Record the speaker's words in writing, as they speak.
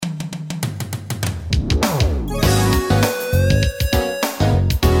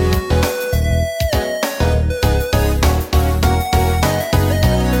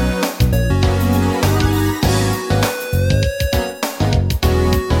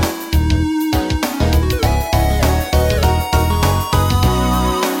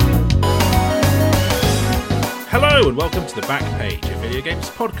and welcome to The Back Page, a video games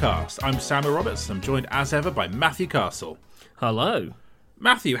podcast. I'm Samuel Roberts, and I'm joined as ever by Matthew Castle. Hello.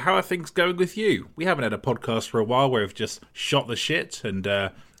 Matthew, how are things going with you? We haven't had a podcast for a while where we've just shot the shit and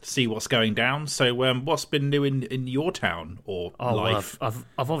see what's going down. So what's been new in your town or life? Well,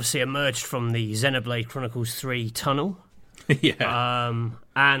 I've obviously emerged from the Xenoblade Chronicles 3 tunnel. Yeah.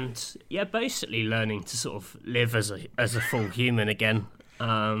 And yeah, basically learning to sort of live as a full human again,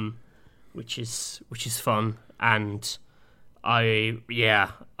 which is fun. And I've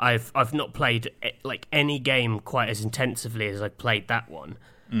not played like any game quite as intensively as I played that one,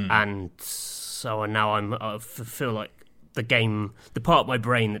 and so now I feel like the part of my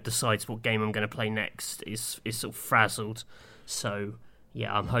brain that decides what game I'm going to play next is sort of frazzled. So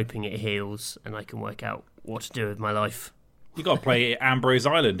yeah, I'm hoping it heals and I can work out what to do with my life. You got to play Ambrose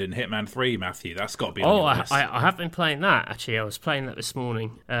Island in Hitman 3, Matthew. That's got to be on your list. I have been playing that, actually. I was playing that this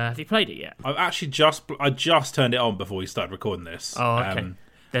morning. Have you played it yet? I've actually just turned it on before we started recording this. Oh, okay.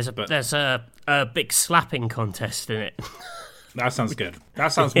 There's a big slapping contest in it. That sounds good.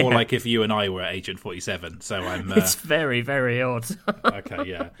 That sounds more like if you and I were Agent 47. So I'm. It's very, very odd. Okay,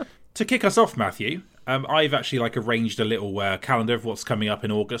 yeah. To kick us off, Matthew, I've actually arranged a little calendar of what's coming up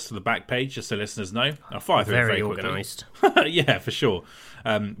in August for the back page, just so listeners know. I'll fire through it very quickly. Organised. Yeah, for sure.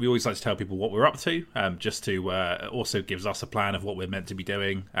 We always like to tell people what we're up to, just to also gives us a plan of what we're meant to be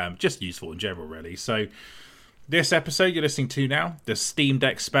doing. Just useful in general, really. So this episode you're listening to now, the Steam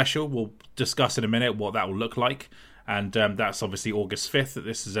Deck special, we'll discuss in a minute what that will look like. And that's obviously August 5th that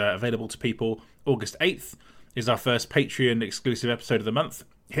this is available to people. August 8th is our first Patreon exclusive episode of the month.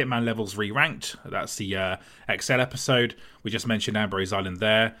 Hitman Levels Re-Ranked. That's the XL episode. We just mentioned Ambrose Island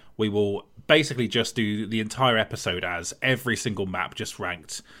there. We will basically just do the entire episode as every single map just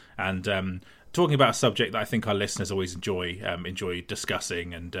ranked. And talking about a subject that I think our listeners always enjoy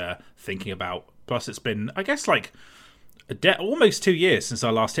discussing and thinking about. Plus it's been, I guess, almost 2 years since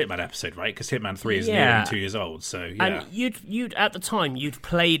our last Hitman episode, right? Because Hitman 3 is nearly 2 years old. So yeah. And you'd at the time you'd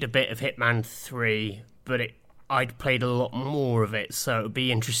played a bit of Hitman 3, but I'd played a lot more of it, so it would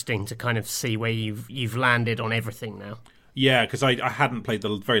be interesting to kind of see where you've landed on everything now. Yeah, because I hadn't played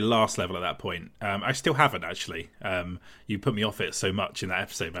the very last level at that point. I still haven't, actually. You put me off it so much in that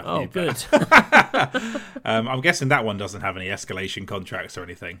episode, Matthew. Oh, good. I'm guessing that one doesn't have any escalation contracts or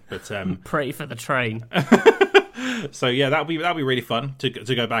anything. But pray for the train. So yeah, that'll be really fun to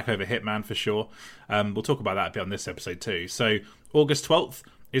go back over Hitman for sure. We'll talk about that a bit on this episode too. So August 12th.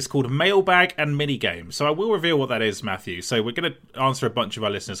 It's called Mailbag and Minigame. So I will reveal what that is, Matthew. So we're going to answer a bunch of our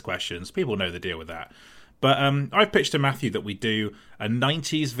listeners' questions. People know the deal with that. But I've pitched to Matthew that we do a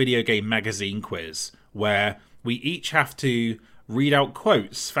 90s video game magazine quiz where we each have to read out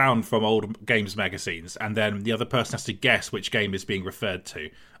quotes found from old games magazines, and then the other person has to guess which game is being referred to.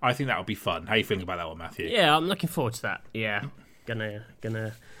 I think that would be fun. How are you feeling about that one, Matthew? Yeah, I'm looking forward to that. Yeah, gonna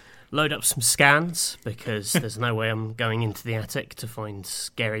load up some scans, because there's no way I'm going into the attic to find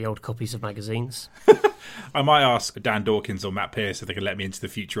scary old copies of magazines. I might ask Dan Dawkins or Matt Pierce if they can let me into the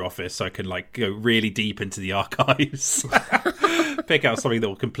future office so I can go really deep into the archives. Pick out something that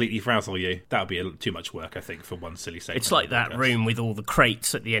will completely frazzle you. That would be too much work, I think, for one silly segment. It's like that room with all the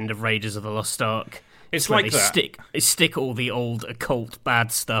crates at the end of Raiders of the Lost Ark. It's like that. They stick all the old occult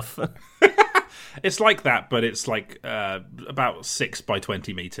bad stuff. It's like that, but it's about 6 by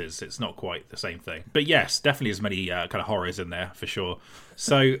 20 meters. It's not quite the same thing. But yes, definitely as many kind of horrors in there for sure.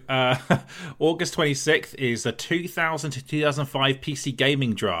 So August 26th is the 2000 to 2005 PC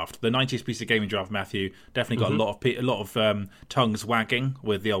gaming draft. The 90s PC gaming draft, Matthew, definitely got a lot of tongues wagging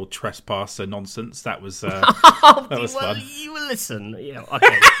with the old trespasser nonsense. That was that was fun. You listen,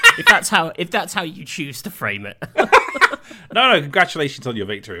 okay. if that's how you choose to frame it. No, congratulations on your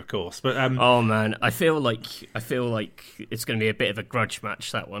victory, of course. But oh man, I feel like it's going to be a bit of a grudge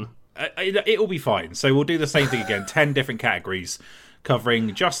match, that one. It will be fine. So we'll do the same thing again. 10 different categories,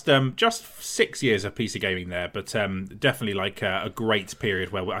 covering just 6 years of PC gaming there. But definitely a great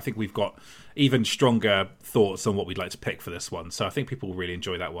period where I think we've got even stronger thoughts on what we'd like to pick for this one. So I think people will really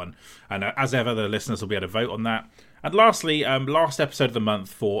enjoy that one. And as ever, the listeners will be able to vote on that. And lastly, last episode of the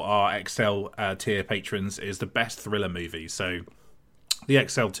month for our XL tier patrons is the best thriller movie. So the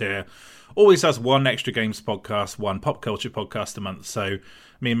XL tier always does one extra games podcast, one pop culture podcast a month. So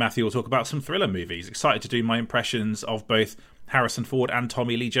me and Matthew will talk about some thriller movies. Excited to do my impressions of both Harrison Ford and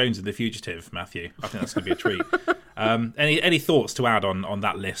Tommy Lee Jones in The Fugitive, Matthew. I think that's going to be a treat. Any thoughts to add on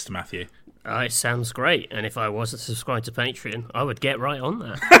that list, Matthew? It sounds great. And if I wasn't subscribed to Patreon, I would get right on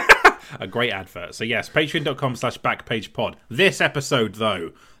that. A great advert. So yes, patreon.com/backpagepod. This episode,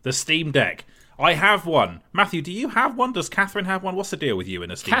 though, the Steam Deck. I have one. Matthew, do you have one? Does Catherine have one? What's the deal with you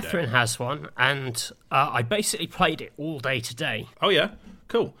in a Steam Deck? Catherine has one, and I basically played it all day today. Oh yeah,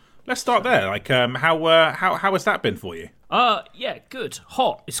 cool. Let's start there. Like, how has that been for you? Yeah, good.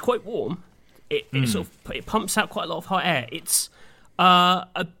 Hot. It's quite warm. It it pumps out quite a lot of hot air. It's a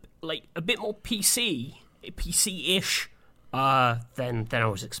bit more PC-ish than I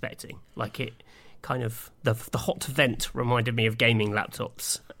was expecting. Like it kind of the hot vent reminded me of gaming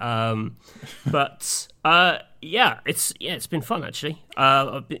laptops. But it's been fun actually.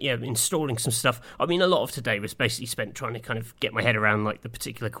 I've been installing some stuff. I mean, a lot of today was basically spent trying to kind of get my head around like the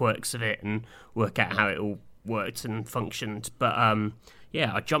particular quirks of it and work out how it all worked and functioned. But I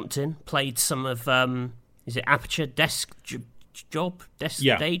jumped in, played some of is it Aperture Day Job? I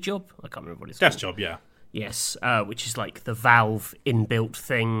can't remember what it's called. Desk Job, yeah. Yes, which is like the Valve inbuilt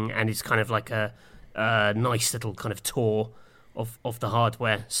thing, and it's kind of like a nice little kind of tour of the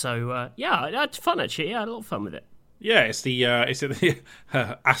hardware. So I had fun actually. Yeah, I had a lot of fun with it. Yeah, it's the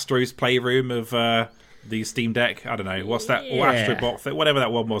Astro's Playroom of the Steam Deck. I don't know what's that, or Astrobot, whatever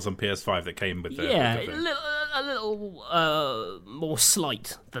that one was on PS5 that came with the with the thing. A little more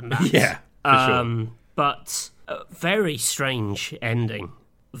slight than that. Yeah, for sure. But a very strange ending.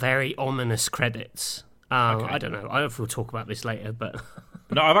 Very ominous credits. Okay. I don't know. I don't know if we'll talk about this later, but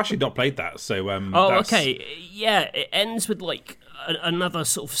no, I've actually not played that. So okay. Yeah, it ends with like another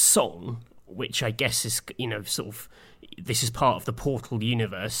sort of song, which I guess is sort of this is part of the Portal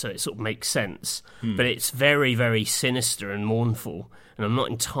universe, so it sort of makes sense. But it's very, very sinister and mournful, and I'm not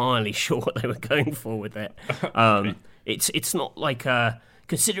entirely sure what they were going for with it. Okay. It's not like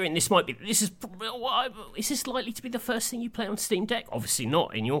considering is this likely to be the first thing you play on Steam Deck? Obviously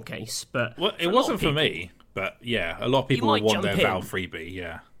not in your case, but it wasn't for me. But yeah, a lot of people will want their Valve freebie.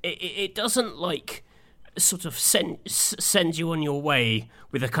 Yeah, it doesn't like sort of send you on your way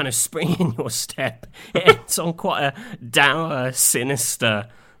with a kind of spring in your step. It ends on quite a dour, sinister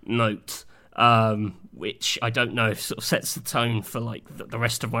note, which I don't know if sort of sets the tone for like the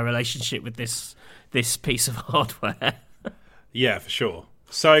rest of my relationship with this piece of hardware. Yeah, for sure.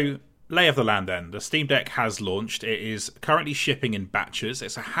 So, lay of the land then. The Steam Deck has launched. It is currently shipping in batches.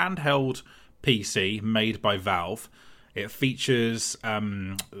 It's a handheld PC made by Valve. It features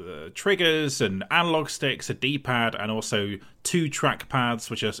triggers and analog sticks, a D-pad, and also 2 trackpads,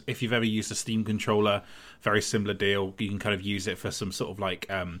 which are, if you've ever used a Steam controller, very similar deal. You can kind of use it for some sort of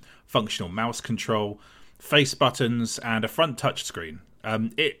like functional mouse control, face buttons, and a front touchscreen.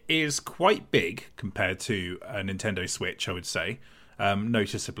 It is quite big compared to a Nintendo Switch, I would say,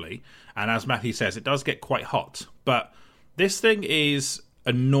 noticeably. And as Matthew says, it does get quite hot. But this thing is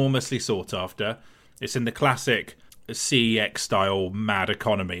enormously sought after. It's in the classic CEX style mad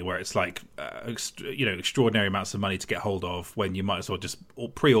economy where it's like extraordinary amounts of money to get hold of when you might as well just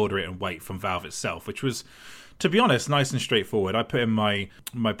pre-order it and wait from Valve itself, which was, to be honest, nice and straightforward. I put in my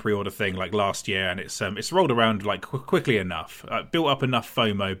pre-order thing like last year, and it's rolled around like quickly enough. Built up enough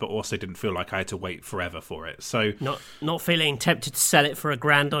FOMO, but also didn't feel like I had to wait forever for it. So not feeling tempted to sell it for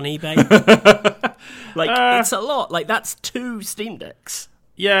 $1,000 on eBay. It's a lot. Like that's 2 Steam Decks.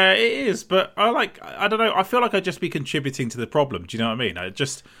 Yeah, it is, but I don't know. I feel like I'd just be contributing to the problem. Do you know what I mean? I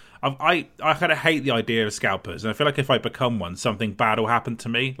kind of hate the idea of scalpers, and I feel like if I become one, something bad will happen to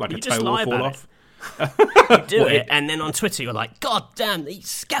me, like a toe will fall off. You do it, and then on Twitter you're like, God damn, these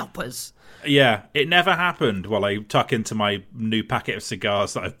scalpers. Yeah, it never happened while I tuck into my new packet of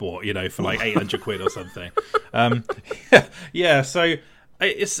cigars that I've bought, for like 800 quid or something. Yeah, so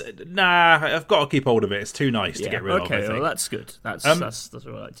I've got to keep hold of it. It's too nice to get rid of. Okay, well, that's good. That's what I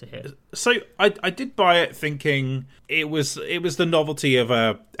like to hear. So I did buy it thinking it was the novelty of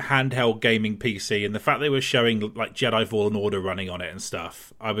a handheld gaming PC, and the fact they were showing like Jedi Fallen Order running on it and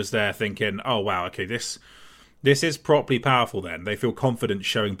stuff. I was there thinking, oh wow, okay, this is properly powerful. Then they feel confident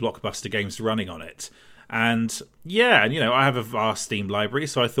showing blockbuster games running on it. And yeah, I have a vast Steam library,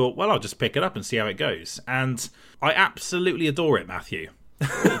 so I thought, well, I'll just pick it up and see how it goes. And I absolutely adore it, Matthew.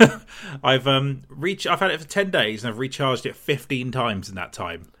 I've had it for 10 days and I've recharged it 15 times in that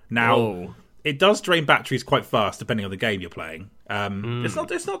time. Now, It does drain batteries quite fast depending on the game you're playing. It's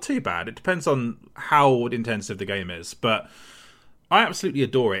not too bad. It depends on how intensive the game is, but I absolutely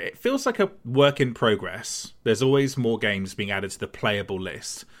adore it. It feels like a work in progress. There's always more games being added to the playable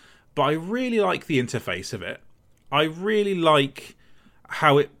list, but I really like the interface of it. I really like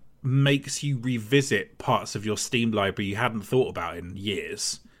how it makes you revisit parts of your Steam library you hadn't thought about in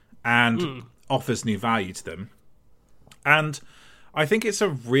years and offers new value to them. And I think it's a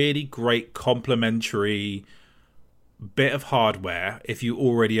really great complementary bit of hardware if you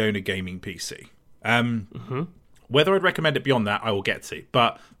already own a gaming PC. Whether I'd recommend it beyond that, I will get to.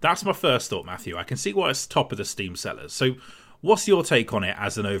 But that's my first thought, Matthew. I can see why it's top of the Steam sellers. So what's your take on it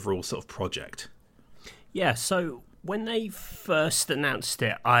as an overall sort of project? Yeah, so when they first announced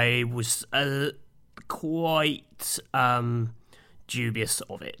it, I was quite dubious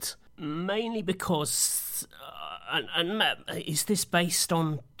of it. Mainly because... And is this based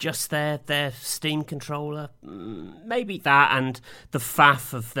on just their Steam controller? Maybe that, and the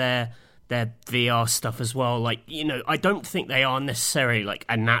faff of their VR stuff as well. Like, you know, I don't think they are necessarily like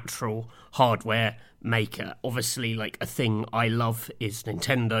a natural hardware maker. Obviously, like, a thing I love is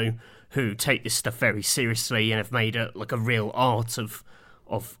Nintendo, who take this stuff very seriously and have made a real art of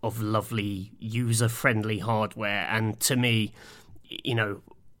lovely user friendly hardware. And to me, you know,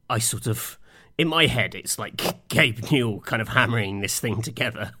 I sort of, in my head, it's like Gabe Newell kind of hammering this thing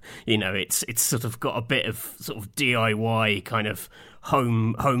together. You know, it's sort of got a bit of sort of DIY kind of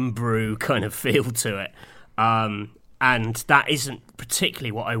homebrew kind of feel to it, and that isn't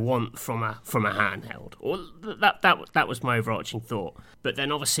particularly what I want from a handheld. Or that was my overarching thought. But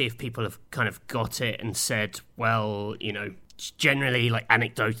then obviously, if people have kind of got it and said, well, you know, generally, like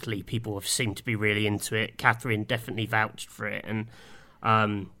anecdotally, people have seemed to be really into it. Catherine definitely vouched for it, and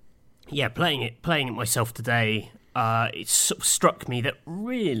yeah, playing it myself today, it sort of struck me that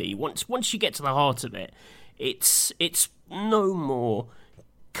really, once you get to the heart of it, it's no more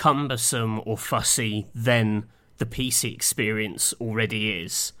cumbersome or fussy than the PC experience already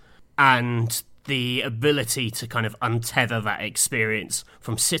is, and the ability to kind of untether that experience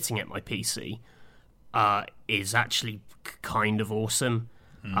from sitting at my PC is actually kind of awesome.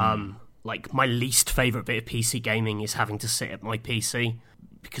 Like, my least favourite bit of PC gaming is having to sit at my PC,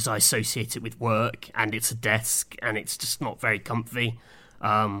 because I associate it with work, and it's a desk, and it's just not very comfy.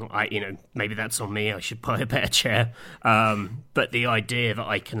 Maybe that's on me. I should buy a better chair. But the idea that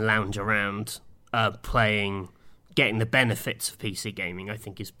I can lounge around playing, getting the benefits of PC gaming, I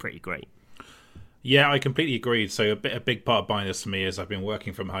think is pretty great. Yeah, I completely agree. So a big part of buying this for me is I've been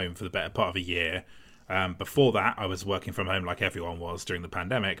working from home for the better part of a year. Before that, I was working from home like everyone was during the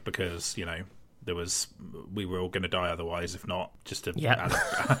pandemic, because, you know, we were all going to die otherwise, if not just to,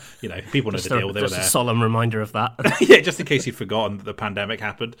 you know, people know the deal. They were there. Just a solemn reminder of that. Yeah, just in case you've forgotten that the pandemic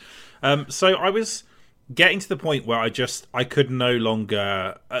happened. So I was getting to the point where I could no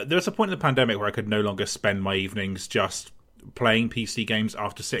longer. There was a point in the pandemic where I could no longer spend my evenings just playing PC games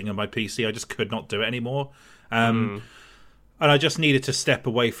after sitting on my PC. I just could not do it anymore, and I just needed to step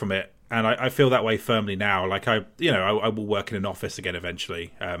away from it. And I feel that way firmly now. Like, I will work in an office again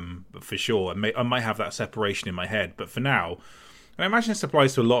eventually, for sure. I might have that separation in my head, but for now, and I imagine this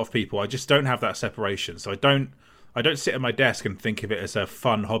applies to a lot of people, I just don't have that separation. So I don't sit at my desk and think of it as a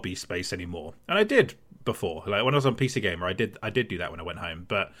fun hobby space anymore. And I did before, like when I was on PC Gamer, I did do that when I went home.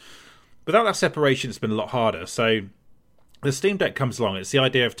 But without that separation, it's been a lot harder. So the Steam Deck comes along. It's the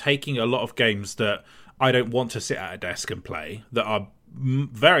idea of taking a lot of games that I don't want to sit at a desk and play, that are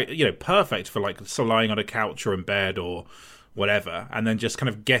very, you know, perfect for like lying on a couch or in bed or whatever, and then just kind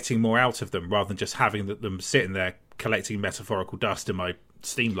of getting more out of them rather than just having them sitting there collecting metaphorical dust in my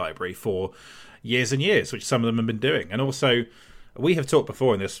Steam library for years and years, which some of them have been doing. And also, we have talked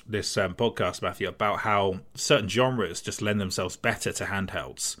before in this podcast, Matthew, about how certain genres just lend themselves better to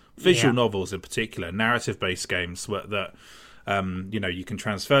handhelds. Visual novels in particular, narrative-based games that you know, you can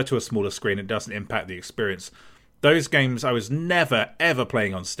transfer to a smaller screen. It doesn't impact the experience. Those games I was never, ever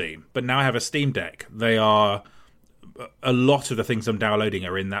playing on Steam, but now I have a Steam Deck. They are... A lot of the things I'm downloading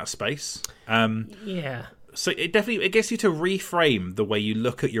are in that space. So it gets you to reframe the way you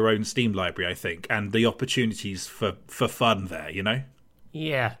look at your own Steam library, I think, and the opportunities for fun there, you know?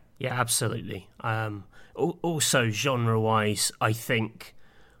 Yeah, absolutely. Also, genre-wise, I think,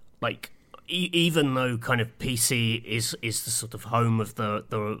 like, even though kind of PC is the sort of home of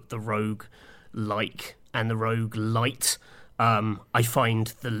the rogue-like and the rogue-lite, I find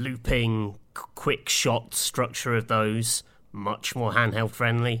the looping, quick shot structure of those much more handheld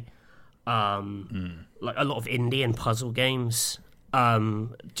friendly. Like a lot of indie and puzzle games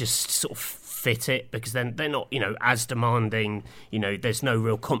just sort of fit it, because then they're not, you know, as demanding. You know, there's no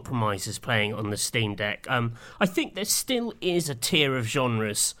real compromises playing on the Steam Deck. I think there still is a tier of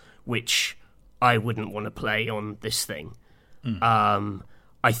genres which I wouldn't want to play on this thing.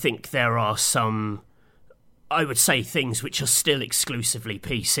 I think there are some, I would say, things which are still exclusively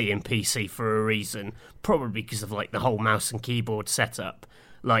PC and PC for a reason, probably because of like the whole mouse and keyboard setup.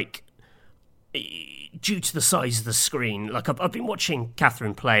 Like, due to the size of the screen, like I've been watching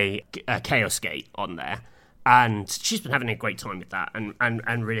Catherine play Chaos Gate on there, and she's been having a great time with that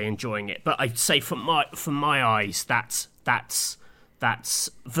and really enjoying it. But I'd say from my eyes, that's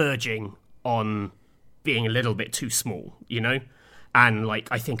verging on being a little bit too small, And like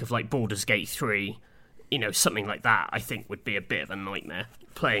I think of like Baldur's Gate 3, something like that. I think would be a bit of a nightmare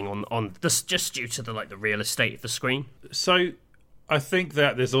playing on this just due to the real estate of the screen. So I think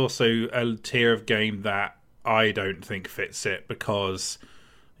that there's also a tier of game that I don't think fits it because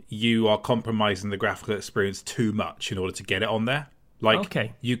you are compromising the graphical experience too much in order to get it on there. Like,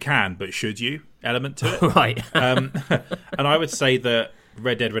 okay. You can, but should you? Element to it. Right. And I would say that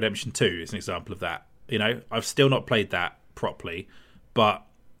Red Dead Redemption 2 is an example of that. I've still not played that properly, but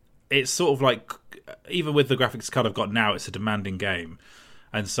it's sort of like, even with the graphics card I've got now, it's a demanding game.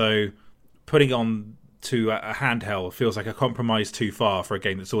 And so putting on to a handheld feels like a compromise too far for a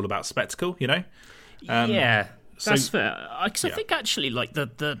game that's all about spectacle, Yeah, that's fair. Because I think actually, like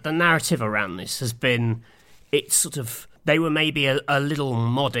the narrative around this has been, it's sort of, they were maybe a little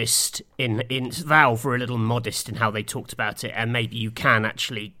modest in Valve were a little modest in how they talked about it, and maybe you can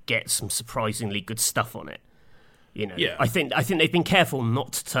actually get some surprisingly good stuff on it. Yeah. I think they've been careful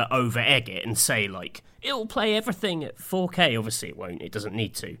not to over egg it and say like it'll play everything at 4K. Obviously, it won't. It doesn't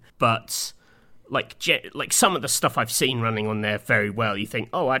need to, but. Like some of the stuff I've seen running on there very well, you think,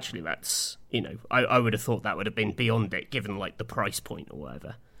 oh, actually, that's, I would have thought that would have been beyond it, given, like, the price point or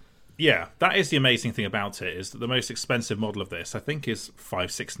whatever. Yeah, that is the amazing thing about it, is that the most expensive model of this, I think, is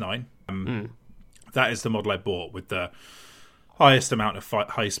 569. That is the model I bought with the highest amount of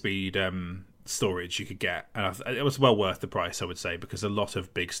high-speed storage you could get. And it was well worth the price, I would say, because a lot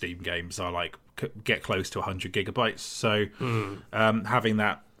of big Steam games are, like, get close to 100 gigabytes. So having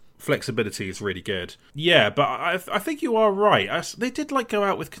that flexibility is really good. Yeah, but I think you are right. They did like go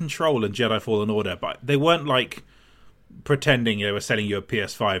out with Control and Jedi Fallen Order, but they weren't like pretending they were selling you a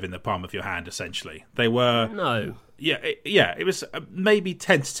PS5 in the palm of your hand. Essentially, they were. No. Yeah, it was maybe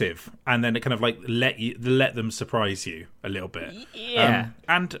tentative, and then it kind of like let them surprise you a little bit. Yeah,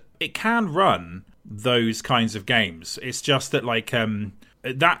 and it can run those kinds of games. It's just that like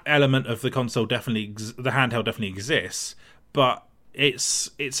that element of the console definitely, the handheld definitely exists, but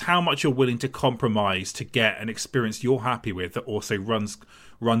it's how much you're willing to compromise to get an experience you're happy with that also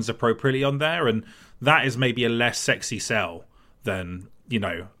runs appropriately on there, and that is maybe a less sexy sell than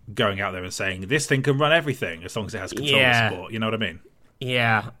going out there and saying this thing can run everything as long as it has controller support. You know what I mean?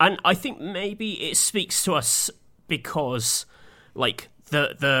 Yeah, and I think maybe it speaks to us because like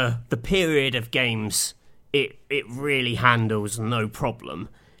the period of games it really handles no problem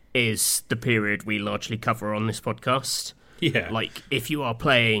is the period we largely cover on this podcast. Yeah. Like, if you are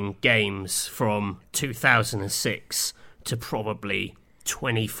playing games from 2006 to probably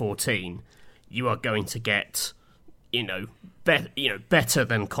 2014, you are going to get, better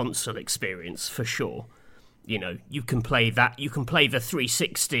than console experience for sure. You can play that. You can play the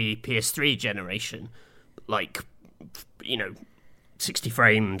 360 PS3 generation, 60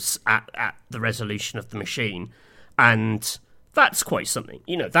 frames at the resolution of the machine, and that's quite something.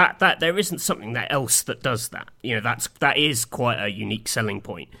 That there isn't something else that does that. That is quite a unique selling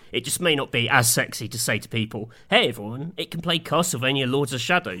point. It just may not be as sexy to say to people, "Hey everyone, it can play Castlevania Lords of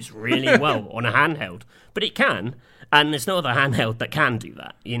Shadows really well on a handheld," but it can, and there's no other handheld that can do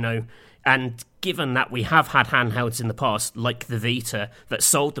that. And given that we have had handhelds in the past, like the Vita, that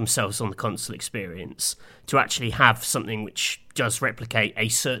sold themselves on the console experience, to actually have something which does replicate a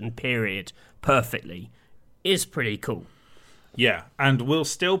certain period perfectly is pretty cool. Yeah, and we'll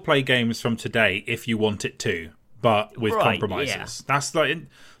still play games from today if you want it to, but with compromises. Yeah.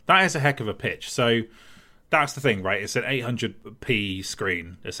 That is a heck of a pitch. So that's the thing, right? It's an 800p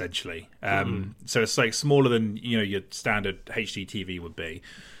screen essentially. So it's like smaller than your standard HD TV would be.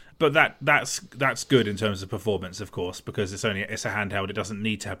 But that's good in terms of performance, of course, because it's a handheld. It doesn't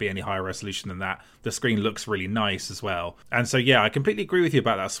need to be any higher resolution than that. The screen looks really nice as well. And so, yeah, I completely agree with you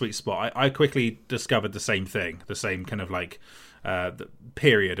about that sweet spot. I quickly discovered the same thing, the same kind of like the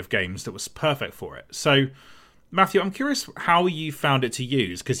period of games that was perfect for it. So, Matthew, I'm curious how you found it to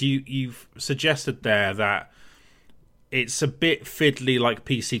use, because you've suggested there that it's a bit fiddly like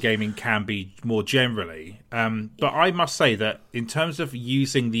PC gaming can be more generally. But I must say that in terms of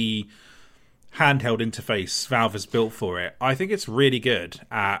using the handheld interface Valve has built for it, I think it's really good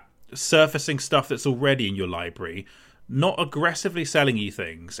at surfacing stuff that's already in your library, not aggressively selling you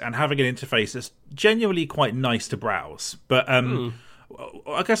things, and having an interface that's genuinely quite nice to browse. But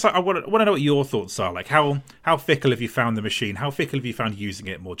I guess I want to know what your thoughts are. Like, how fickle have you found the machine? How fickle have you found using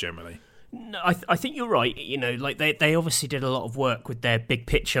it more generally? No, I think you're right. They obviously did a lot of work with their big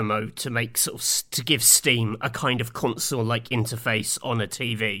picture mode to make to give Steam a kind of console-like interface on a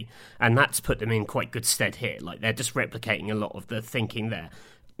TV, and that's put them in quite good stead here. Like, they're just replicating a lot of the thinking there.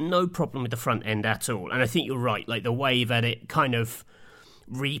 No problem with the front end at all. And I think you're right. Like, the way that it kind of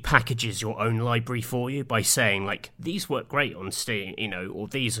repackages your own library for you by saying like these work great on Steam, or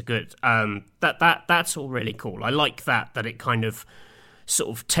these are good. That's all really cool. I like that it kind of sort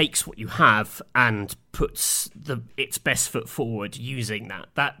of takes what you have and puts its best foot forward using that.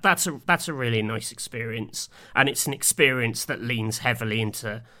 That's a really nice experience, and it's an experience that leans heavily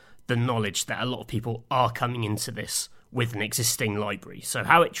into the knowledge that a lot of people are coming into this with an existing library. So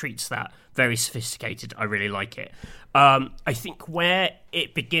how it treats that, very sophisticated. I really like it. I think where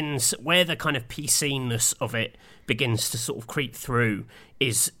it begins, where the kind of PC-ness of it begins to sort of creep through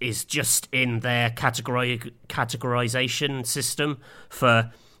is just in their categorization system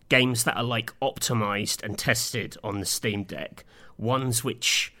for games that are like optimized and tested on the Steam Deck. Ones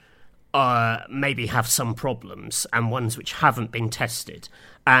which maybe have some problems and ones which haven't been tested.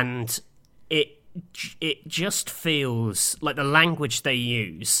 And it just feels like the language they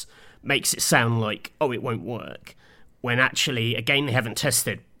use makes it sound like, oh, it won't work, when actually a game they haven't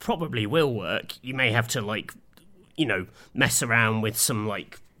tested probably will work. You may have to mess around with some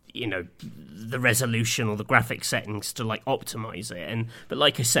the resolution or the graphic settings to optimize it. But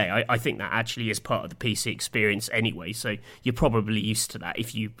like I say, I think that actually is part of the PC experience anyway. So you're probably used to that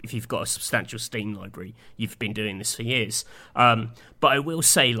if you've got a substantial Steam library. You've been doing this for years. But I will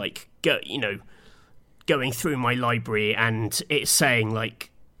say, going through my library and it's saying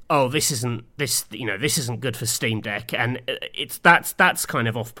oh, this isn't good for Steam Deck, and that's kind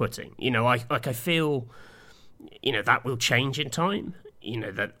of off-putting. I feel that will change in time.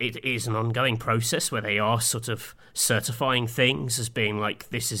 That it is an ongoing process where they are sort of certifying things as being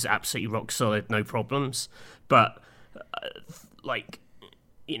this is absolutely rock solid, no problems. But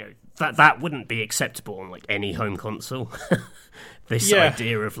that wouldn't be acceptable on any home console. This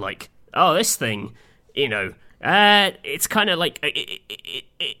idea of oh, this thing, it's kind of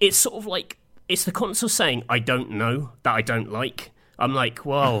it's sort of it's the console saying, I don't know, that I don't like. I'm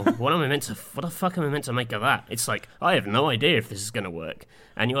well, what the fuck am I meant to make of that? It's I have no idea if this is going to work.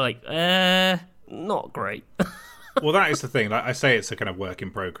 And you're not great. Well, that is the thing. I say it's a kind of work in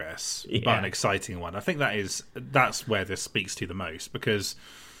progress, but an exciting one. I think that's where this speaks to the most, because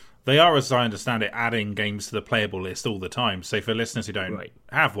they are, as I understand it, adding games to the playable list all the time. So for listeners who don't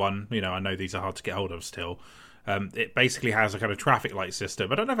have one, I know these are hard to get hold of still. It basically has a kind of traffic light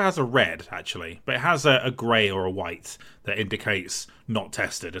system. I don't know if it has a red, actually, but it has a grey or a white that indicates not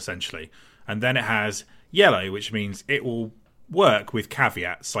tested, essentially. And then it has yellow, which means it will work with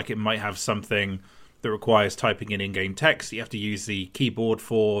caveats. It might have something that requires typing in in-game text that you have to use the keyboard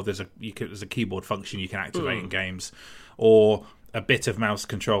for. There's a keyboard function you can activate in games, or a bit of mouse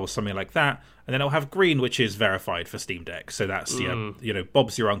control, something like that. And then it'll have green, which is verified for Steam Deck. So that's,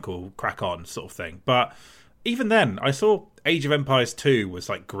 Bob's your uncle, crack on sort of thing. But even then, I saw Age of Empires 2 was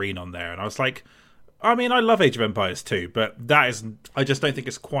green on there, and I was I love Age of Empires 2, but I just don't think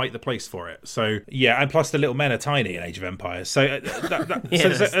it's quite the place for it. So, yeah, and plus the little men are tiny in Age of Empires. So, so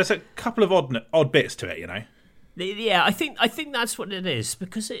there's a couple of odd bits to it, Yeah, I think that's what it is,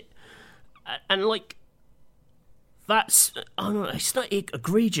 because that's, I don't know, it's not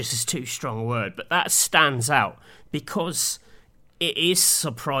egregious is too strong a word, but that stands out because it is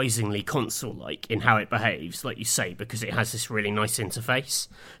surprisingly console-like in how it behaves, like you say, because it has this really nice interface.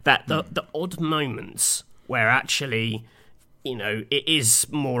 That the odd moments where actually, it is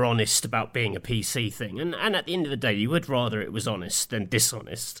more honest about being a PC thing, and at the end of the day, you would rather it was honest than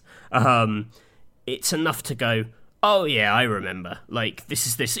dishonest. It's enough to go, oh yeah, I remember. This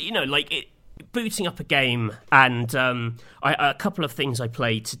is this, booting up a game, and a couple of things I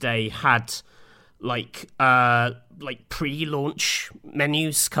played today had pre-launch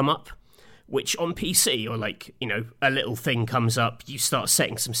menus come up, which on PC or a little thing comes up, you start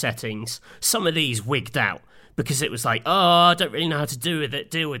setting some settings. Some of these wigged out because it was oh, I don't really know how to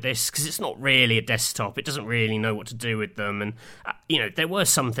deal with this because it's not really a desktop. It doesn't really know what to do with them. And there were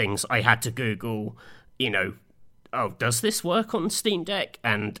some things I had to Google, oh, does this work on Steam Deck?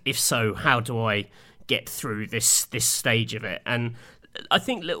 And if so, how do I get through this stage of it? And I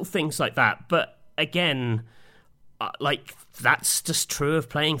think little things like that. But again, that's just true of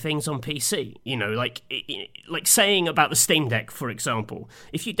playing things on PC. Saying about the Steam Deck, for example,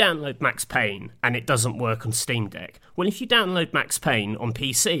 if you download Max Payne and it doesn't work on Steam Deck, well, if you download Max Payne on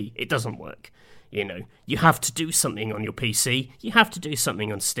PC, it doesn't work. You have to do something on your PC, you have to do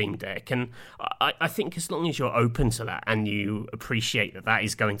something on Steam Deck, and I think as long as you're open to that and you appreciate that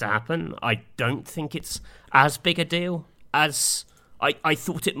is going to happen, I don't think it's as big a deal as I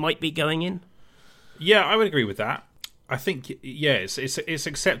thought it might be going in. Yeah, I would agree with that. I think, it's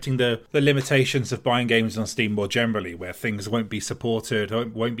accepting the limitations of buying games on Steam more generally, where things won't be supported,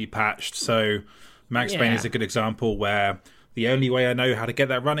 won't be patched. So Max Payne is a good example where The only way I know how to get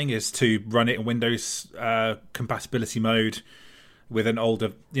that running is to run it in Windows compatibility mode with an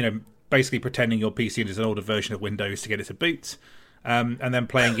older, basically pretending your PC is an older version of Windows to get it to boot, and then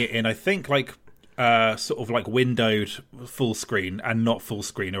playing it in, I think, sort of like windowed full screen and not full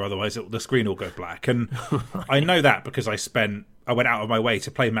screen, or otherwise the screen will go black. And I know that because I went out of my way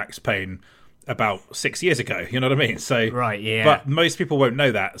to play Max Payne about 6 years ago. You know what I mean? So right, yeah. But most people won't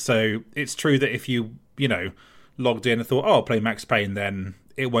know that. So it's true that if you logged in and thought, oh, I'll play Max Payne, then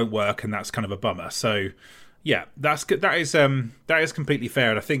it won't work, and that's kind of a bummer. So yeah, that's good. That is completely fair.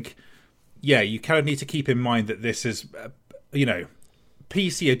 And I think, yeah, you kind of need to keep in mind that this is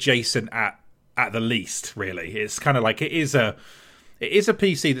PC adjacent at the least. Really, it's kind of like it is a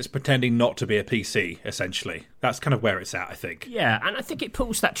PC that's pretending not to be a PC, essentially. That's kind of where it's at, I think. Yeah, and I think it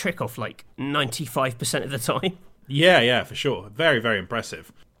pulls that trick off 95% of the time. Yeah, for sure. Very, very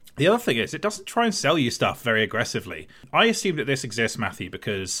impressive. The other thing is, it doesn't try and sell you stuff very aggressively. I assume that this exists, Matthew,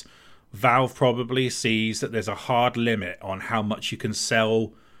 because Valve probably sees that there's a hard limit on how much you can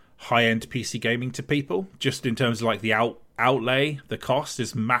sell high-end PC gaming to people. Just in terms of the outlay, the cost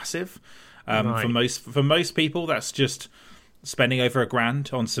is massive. Right. For most people, that's just spending over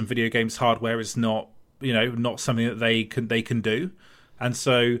 $1,000 on some video games hardware is not something that they can do. And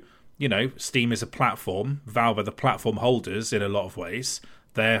so, Steam is a platform. Valve are the platform holders in a lot of ways.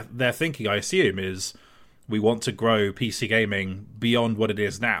 Their thinking, I assume, is we want to grow PC gaming beyond what it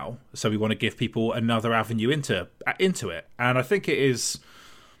is now. So we want to give people another avenue into it. And I think it's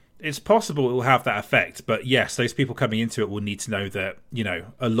possible it will have that effect. But yes, those people coming into it will need to know that,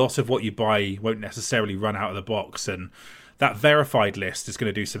 a lot of what you buy won't necessarily run out of the box. And that verified list is going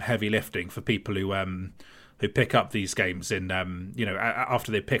to do some heavy lifting for people who pick up these games in after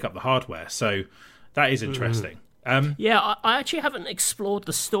they pick up the hardware. So that is interesting. Yeah, I actually haven't explored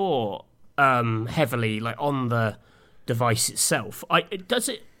the store heavily, on the device itself.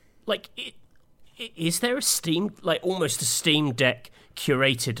 Is there a Steam, almost a Steam Deck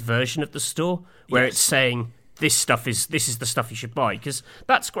curated version of the store where it's saying this is the stuff you should buy? Because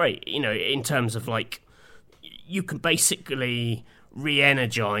that's great, in terms of you can basically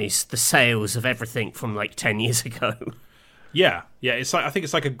re-energize the sales of everything from 10 years ago. Yeah. It's I think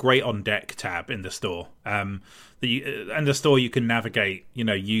it's a great on deck tab in the store. And the store you can navigate,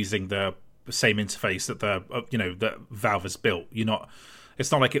 using the same interface that that Valve has built.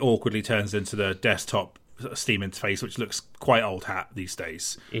 It's not like it awkwardly turns into the desktop Steam interface, which looks quite old hat these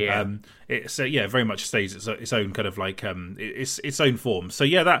days. Yeah. It's very much stays its own kind of its own form. So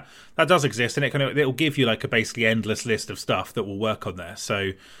yeah, that does exist, and it'll give you a basically endless list of stuff that will work on there.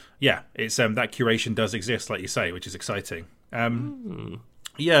 So yeah, it's that curation does exist, like you say, which is exciting.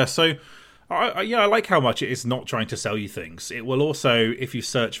 Yeah, so I like how much it is not trying to sell you things. It will also, if you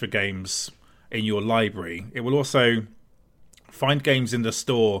search for games in your library, it will also find games in the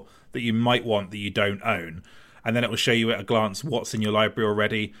store that you might want that you don't own, and then it will show you at a glance what's in your library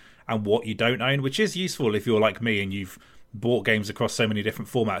already and what you don't own, which is useful if you're like me and you've bought games across so many different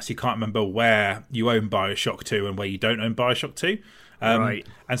formats you can't remember where you own BioShock 2 and where you don't own BioShock 2. Right.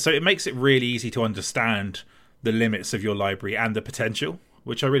 And so it makes it really easy to understand the limits of your library and the potential,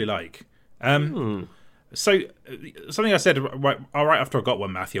 which I really like. So something I said right after I got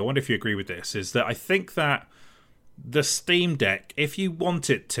one, Matthew, I wonder if you agree with this, is that I think that the Steam Deck, if you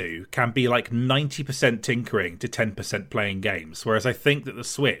want it to, can be 90% tinkering to 10% playing games, whereas I think that the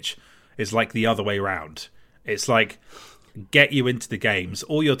Switch is the other way around. It's get you into the games.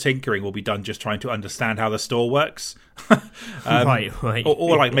 All your tinkering will be done just trying to understand how the store works. Right.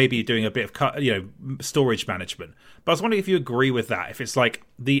 Or maybe doing a bit of storage management. But I was wondering if you agree with that. If it's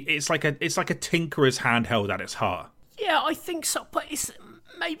it's like a tinkerer's handheld at its heart. Yeah, I think so. But it's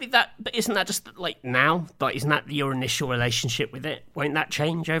maybe that. But isn't that just now? Isn't that your initial relationship with it? Won't that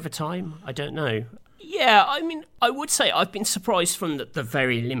change over time? I don't know. Yeah, I mean, I would say I've been surprised from the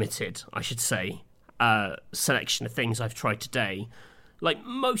very limited, I should say, selection of things I've tried today.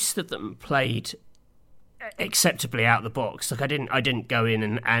 Most of them played acceptably out of the box. I didn't go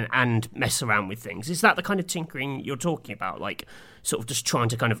in and mess around with things. Is that the kind of tinkering you're talking about? Sort of just trying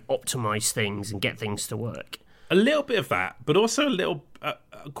to kind of optimize things and get things to work? A little bit of that, but also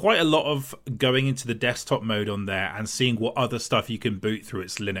quite a lot of going into the desktop mode on there and seeing what other stuff you can boot through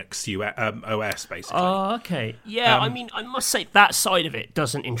its Linux OS, basically. Oh, okay. Yeah, I mean, I must say that side of it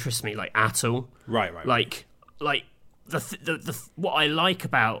doesn't interest me at all. Right. The what I like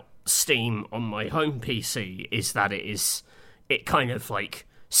about Steam on my home PC is that it kind of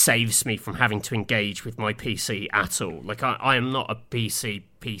saves me from having to engage with my PC at all. I am not a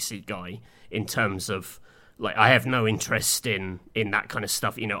PC guy in terms of like I have no interest in that kind of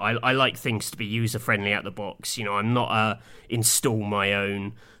stuff. You know, I like things to be user friendly out the box. You know, I'm not a install my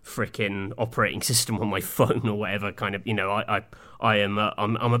own freaking operating system on my phone or whatever kind of. You know, I'm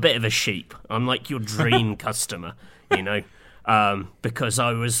a bit of a sheep. I'm like your dream customer. You know. Because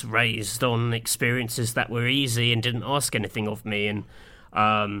I was raised on experiences that were easy and didn't ask anything of me, and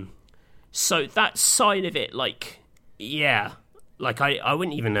so that side of it, like, yeah, like I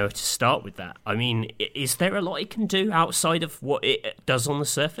wouldn't even know where to start with that. I mean, is there a lot it can do outside of what it does on the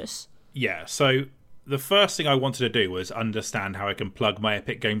surface? Yeah, so the first thing I wanted to do was understand how I can plug my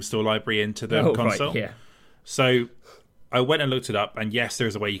Epic Game Store library into the console. Right, yeah. So I went and looked it up, and yes, there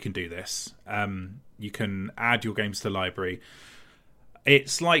is a way you can do this. You can add your games to the library.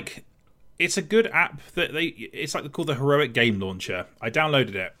 It's a good app it's like called the Heroic Game Launcher. I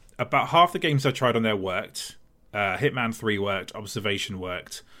downloaded it. About half the games I tried on there worked. Hitman 3 worked, Observation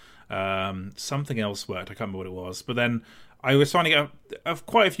worked, something else worked, I can't remember what it was. But then I was finding out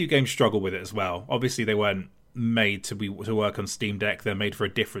quite a few games struggle with it as well. Obviously they weren't made to work on Steam Deck. They're made for a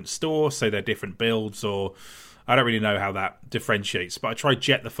different store, so they're different builds, or I don't really know how that differentiates. But I tried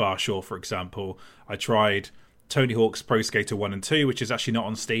Jet the Far Shore, for example. I tried Tony Hawk's Pro Skater 1 and 2, which is actually not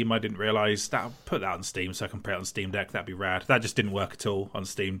on Steam. I didn't realise that. I'll put that on Steam so I can play it on Steam Deck. That'd be rad. That just didn't work at all on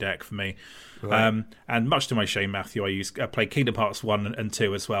Steam Deck for me. Right. And much to my shame, Matthew, I played Kingdom Hearts 1 and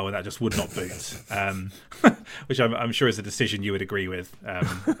 2 as well, and that just would not boot. Which I'm sure is a decision you would agree with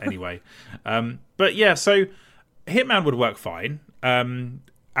anyway. But yeah, so Hitman would work fine.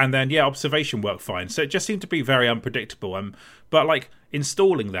 And then, yeah, Observation worked fine. So it just seemed to be very unpredictable. But, like,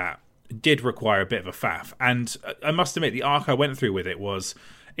 installing that did require a bit of a faff. And I must admit, the arc I went through with it was,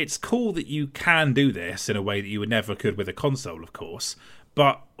 it's cool that you can do this in a way that you would never could with a console, of course.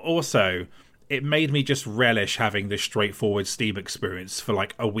 But also, it made me just relish having this straightforward Steam experience for,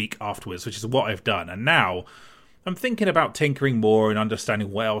 like, a week afterwards, which is what I've done. And now, I'm thinking about tinkering more and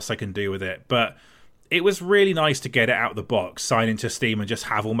understanding what else I can do with it. But it was really nice to get it out of the box, sign into Steam, and just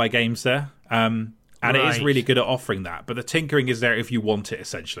have all my games there. And right. It is really good at offering that. But the tinkering is there if you want it,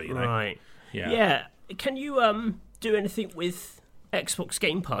 essentially. You know? Right. Yeah. Can you do anything with Xbox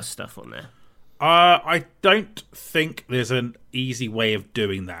Game Pass stuff on there? I don't think there's an easy way of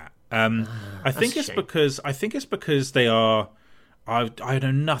doing that. I think it's because they are. I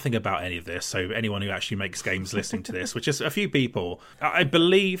know nothing about any of this. So anyone who actually makes games listening to this, which is a few people, I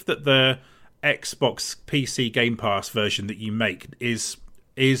believe that the Xbox PC Game Pass version that you make is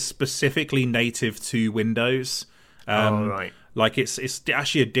specifically native to Windows. Right. Like it's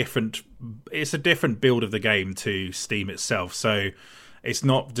actually a different build of the game to Steam itself. So it's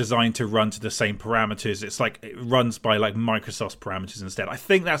not designed to run to the same parameters. It's like it runs by like Microsoft's parameters instead. I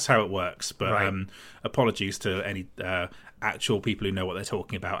think that's how it works. But right. Apologies to any actual people who know what they're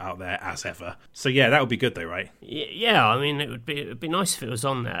talking about out there, as ever. So yeah, that would be good though, right? Yeah, I mean, it would be nice if it was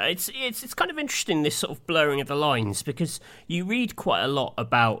on there. It's kind of interesting, this sort of blurring of the lines, because you read quite a lot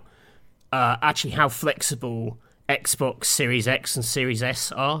about actually how flexible Xbox Series X and Series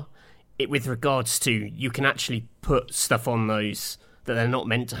S are. With regards to, you can actually put stuff on those that they're not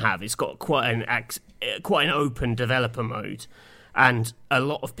meant to have. It's got quite an open developer mode. And a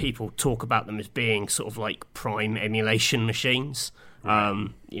lot of people talk about them as being sort of like prime emulation machines. Right.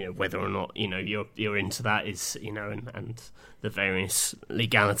 Whether or not you're into that is and the various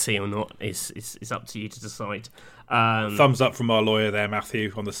legality or not is up to you to decide. Thumbs up from our lawyer there,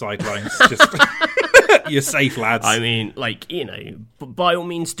 Matthew, on the sidelines. Just you're safe, lads. I mean, by all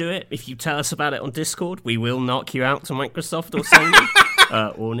means, do it. If you tell us about it on Discord, we will knock you out to Microsoft or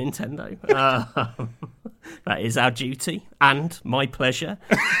Sony or Nintendo. That is our duty and my pleasure.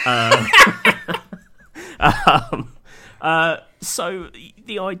 So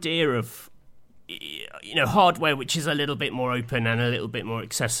the idea of hardware which is a little bit more open and a little bit more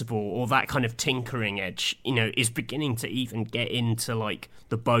accessible, or that kind of tinkering edge, is beginning to even get into like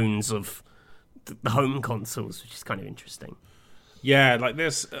the bones of the home consoles, which is kind of interesting. Yeah, like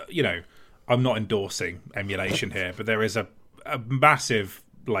there's, I'm not endorsing emulation here, but there is a massive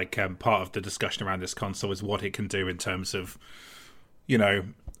part of the discussion around this console is what it can do in terms of,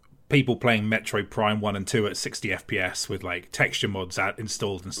 people playing Metroid Prime 1 and 2 at 60 FPS with like texture mods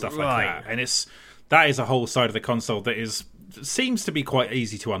installed and stuff like that. And that is a whole side of the console that seems to be quite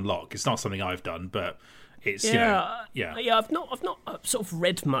easy to unlock. It's not something I've done, but it's I've not sort of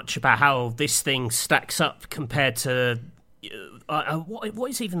read much about how this thing stacks up compared to what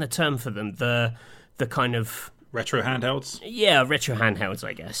is even the term for them, the kind of retro handhelds. Yeah, retro handhelds,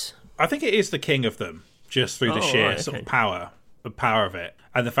 I guess. I think it is the king of them, just through the sheer sort of power of it,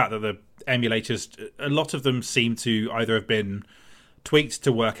 and the fact that the emulators, a lot of them seem to either have been tweaked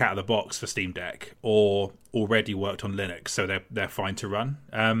to work out of the box for Steam Deck or already worked on Linux, so they're fine to run.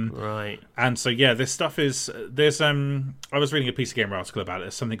 Right. And so this stuff is I was reading a PC Gamer article about it.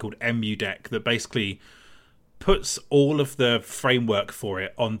 There's something called EmuDeck that basically puts all of the framework for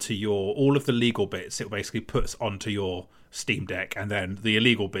it onto all of the legal bits. It basically puts onto your Steam Deck, and then the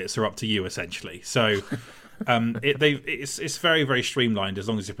illegal bits are up to you essentially. So it's very, very streamlined as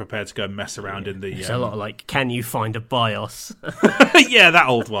long as you're prepared to go and mess around in the. There's a lot of like, can you find a BIOS? Yeah, that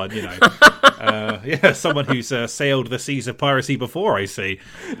old one, someone who's sailed the seas of piracy before. I see.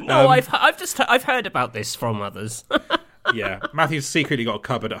 No, I've heard about this from others. Yeah, Matthew's secretly got a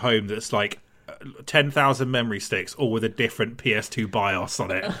cupboard at home that's like 10,000 memory sticks, all with a different PS2 BIOS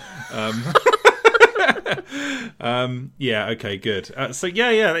on it. Okay, good. So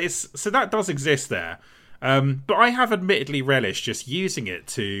that does exist there. But I have admittedly relished just using it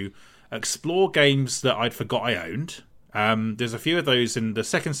to explore games that I'd forgot I owned. There's a few of those in the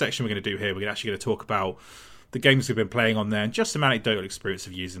second section we're going to do here. We're actually going to talk about the games we've been playing on there and just some anecdotal experience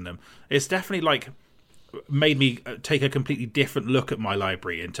of using them. It's definitely made me take a completely different look at my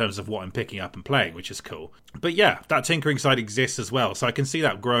library in terms of what I'm picking up and playing, which is cool. But yeah, that tinkering side exists as well, so I can see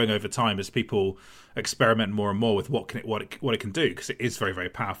that growing over time as people experiment more and more with what it can do, because it is very, very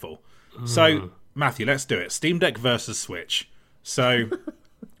powerful. So Matthew, let's do it. Steam Deck versus Switch. So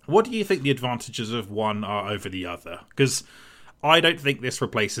what do you think the advantages of one are over the other? Because I don't think this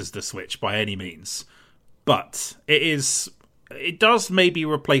replaces the Switch by any means, but it does maybe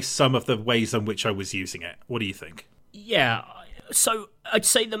replace some of the ways in which I was using it. What do you think? Yeah, so I'd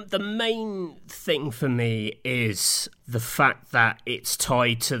say the main thing for me is the fact that it's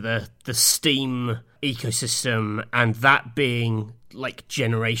tied to the Steam ecosystem, and that being like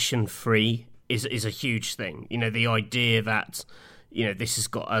generation free is a huge thing. The idea that this has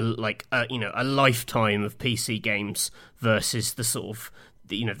got a lifetime of PC games versus the sort of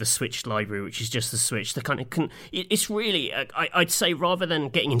the Switch library, which is just the Switch. The kind of it's really I'd say, rather than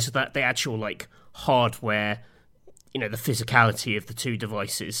getting into the actual like hardware, the physicality of the two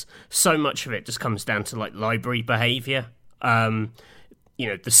devices, so much of it just comes down to like library behavior.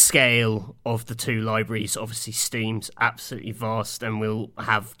 The scale of the two libraries, obviously Steam's absolutely vast and will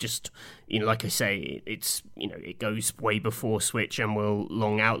have just, like I say, it's, it goes way before Switch and will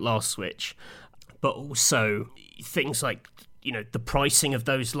long outlast Switch. But also things like, the pricing of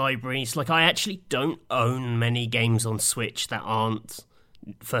those libraries. Like, I actually don't own many games on Switch that aren't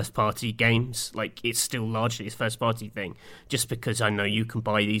first-party games. Like, it's still largely a first-party thing, just because I know you can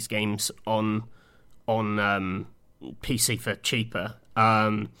buy these games on PC for cheaper.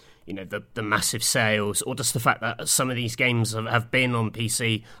 The massive sales, or just the fact that some of these games have been on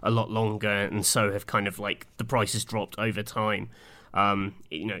PC a lot longer, and so have kind of like the prices dropped over time.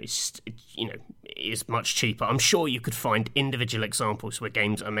 It's much cheaper. I'm sure you could find individual examples where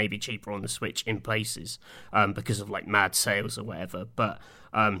games are maybe cheaper on the Switch in places because of like mad sales or whatever. But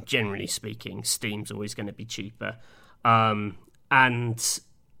generally speaking, Steam's always going to be cheaper. In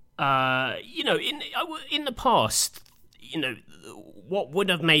the past, what would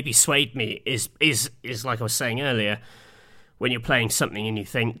have maybe swayed me is like I was saying earlier, when you're playing something and you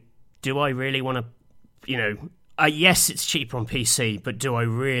think, do I really want to, yes, it's cheaper on PC, but do I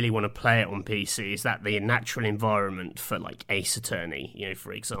really want to play it on PC? Is that the natural environment for like Ace Attorney,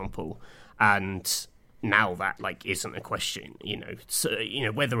 for example? And now that like isn't a question, So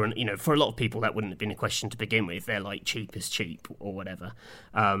whether or for a lot of people that wouldn't have been a question to begin with. They're like, cheap is cheap or whatever.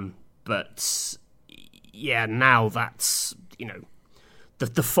 But yeah, now that's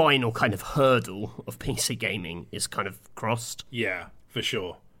the final kind of hurdle of PC gaming is kind of crossed. Yeah, for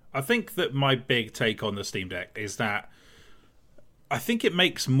sure. I think that my big take on the Steam Deck is that I think it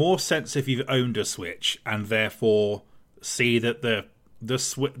makes more sense if you've owned a Switch and therefore see that the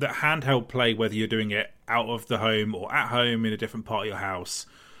handheld play, whether you're doing it out of the home or at home in a different part of your house,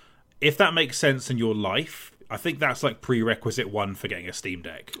 if that makes sense in your life, I think that's like prerequisite one for getting a Steam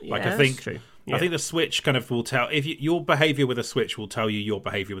Deck. Yeah, like I think that's true. Yeah. I think the Switch kind of will tell your behavior with a Switch will tell you your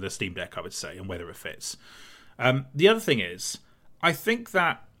behavior with a Steam Deck, I would say, and whether it fits. The other thing is, I think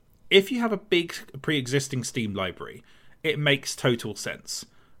that if you have a big pre-existing Steam library, it makes total sense.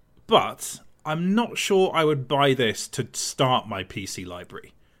 But I'm not sure I would buy this to start my PC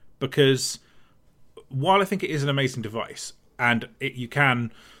library, because while I think it is an amazing device and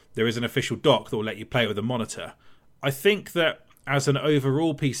there is an official dock that will let you play it with a monitor, I think that as an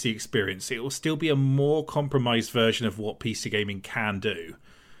overall PC experience, it will still be a more compromised version of what PC gaming can do.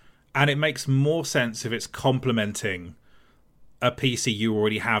 And it makes more sense if it's complementing a PC you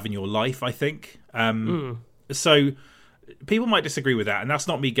already have in your life, I think. So people might disagree with that, and that's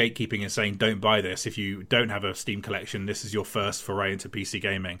not me gatekeeping and saying don't buy this if you don't have a Steam collection. This is your first foray into PC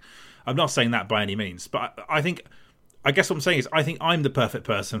gaming. I'm not saying that by any means, but I guess what I'm saying is I think I'm the perfect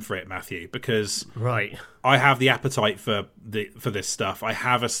person for it, Matthew, because right. I have the appetite for this stuff. I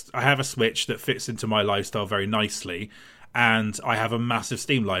have a Switch that fits into my lifestyle very nicely, and I have a massive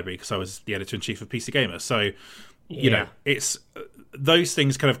Steam library because I was the editor-in-chief of PC Gamer. So, you know, it's those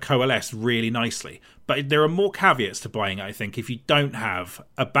things kind of coalesce really nicely. But there are more caveats to buying it, I think, if you don't have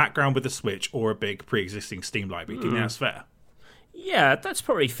a background with a Switch or a big pre-existing Steam library. Do you think that's fair? Yeah, that's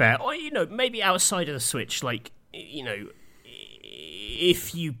probably fair. Or, you know, maybe outside of the Switch, like, you know,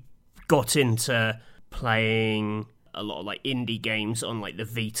 if you got into playing a lot of like indie games on like the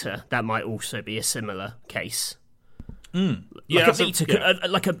Vita, that might also be a similar case. Yeah,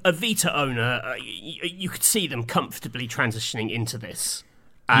 like a Vita owner, you could see them comfortably transitioning into this,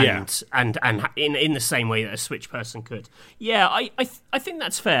 and in the same way that a Switch person could. Yeah, I think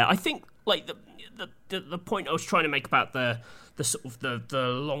that's fair. I think like the point I was trying to make about the sort of the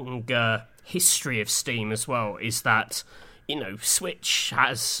longer history of Steam as well is that, you know, Switch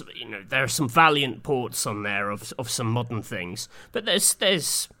has, you know, there are some valiant ports on there of some modern things, but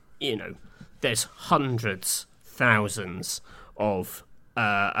there's you know, there's hundreds, thousands of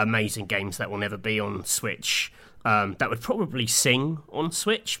amazing games that will never be on Switch, that would probably sing on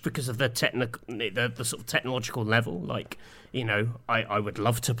Switch because of the sort of technological level. Like, you know, I would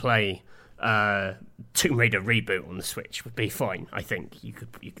love to play Tomb Raider Reboot on the Switch. Would be fine. I think you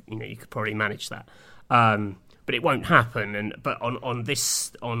could probably manage that, but it won't happen. But on the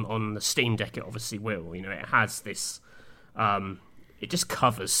Steam Deck, it obviously will. You know, it has this. It just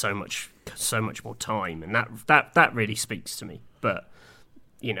covers so much more time, and that really speaks to me. But,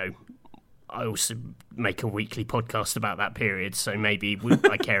 you know, I also make a weekly podcast about that period, so maybe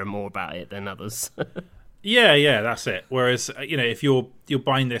I care more about it than others. Yeah, that's it. Whereas, you know, if you're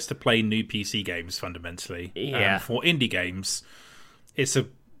buying this to play new PC games fundamentally, for indie games, it's a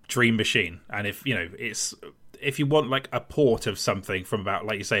dream machine. And if you want like a port of something from about,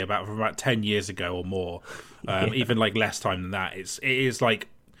 like you say, from about 10 years ago or more, even like less time than that, it is like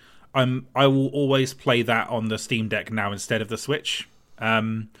I will always play that on the Steam Deck now instead of the Switch,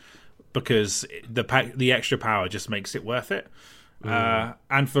 because the extra power just makes it worth it.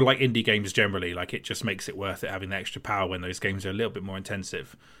 And for like indie games generally, like it just makes it worth it having the extra power when those games are a little bit more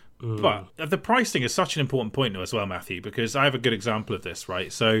intensive. But the pricing is such an important point as well, Matthew, because I have a good example of this,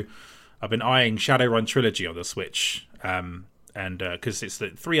 right? So I've been eyeing Shadowrun Trilogy on the Switch, and because it's the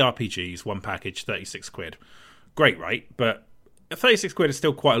 3 RPGs, one package, 36 quid. Great, right? But 36 quid is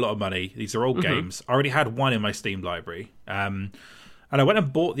still quite a lot of money. These are old games. I already had one in my Steam library. And I went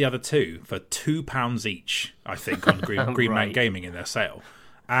and bought the other two for £2 each, I think, on Green Man Gaming in their sale.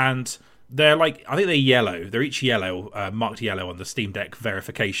 And they're like, I think they're yellow. They're each yellow, marked yellow on the Steam Deck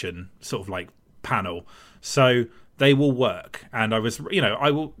verification sort of like panel. So they will work. And I was, you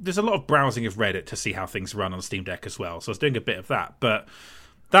know, there's a lot of browsing of Reddit to see how things run on Steam Deck as well. So I was doing a bit of that. But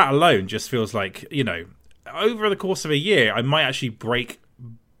that alone just feels like, you know, over the course of a year, I might actually break,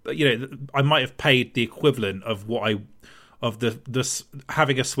 you know, I might have paid the equivalent of what of the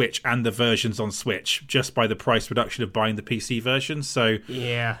having a Switch and the versions on Switch just by the price reduction of buying the PC version. So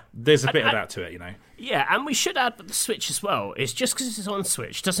yeah, there's a bit of that to it, you know. Yeah, and we should add that the Switch as well is just because it's on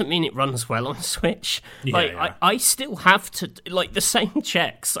Switch doesn't mean it runs well on Switch. I still have to like the same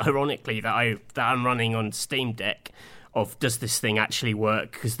checks, ironically, that I'm running on Steam Deck of does this thing actually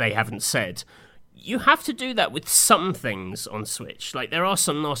work, because they haven't said. You have to do that with some things on Switch. Like, there are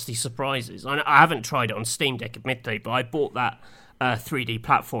some nasty surprises. I haven't tried it on Steam Deck, admittedly, but I bought that 3D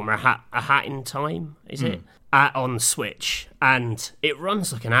platformer, A Hat in Time, is it? On Switch. And it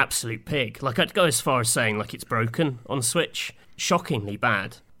runs like an absolute pig. Like, I'd go as far as saying, like, it's broken on Switch. Shockingly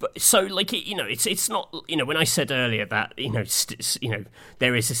bad. But so, like, you know, it's not, you know, when I said earlier that, you know,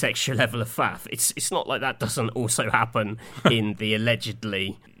 there is this extra level of faff, it's not like that doesn't also happen in the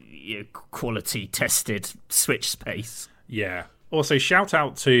allegedly quality tested Switch space. Yeah. Also, shout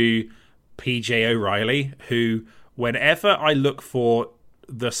out to PJ O'Reilly, who, whenever I look for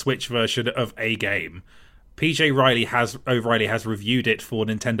the Switch version of a game, PJ O'Reilly has reviewed it for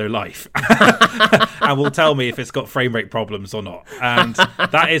Nintendo Life and will tell me if it's got frame rate problems or not. And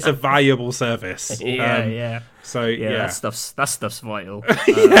that is a valuable service. Yeah. So yeah, that stuff's vital.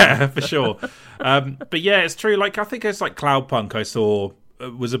 Yeah, for sure. But yeah, it's true. Like, I think it's like Cloudpunk I saw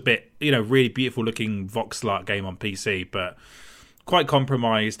was a bit, you know, really beautiful looking voxel art game on PC, but quite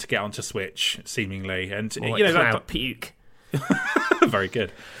compromised to get onto Switch, seemingly. And more you know, Cloud Puke. Very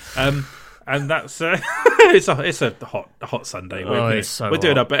good. and that's it's a hot Sunday. We're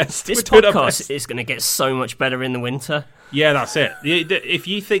doing our best. This podcast is going to get so much better in the winter. Yeah, that's it. If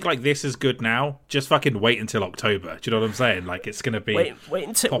you think like this is good now, just fucking wait until October. Do you know what I'm saying? Like it's going to be wait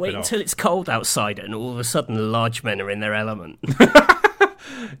until it's cold outside, and all of a sudden, large men are in their element.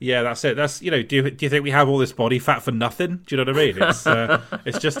 Yeah, that's it. That's do you think we have all this body fat for nothing? Do you know what I mean?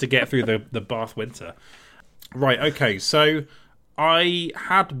 It's just to get through the Bath winter. Right. Okay. So I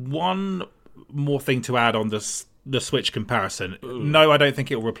had one more thing to add on the Switch comparison. No, I don't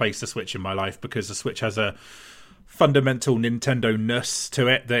think it will replace the Switch in my life because the Switch has a fundamental Nintendo-ness to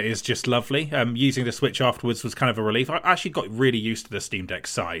it that is just lovely. Using the Switch afterwards was kind of a relief. I actually got really used to the Steam Deck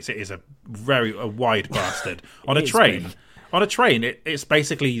size. It is a wide bastard. On a train, it's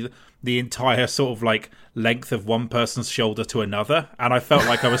basically the entire sort of like length of one person's shoulder to another, and I felt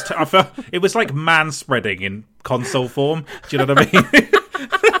like I felt it was like man-spreading in console form. Do you know what I mean?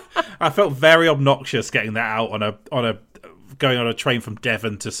 I felt very obnoxious getting that out going on a train from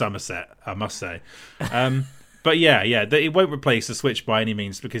Devon to Somerset, I must say. But yeah, it won't replace the Switch by any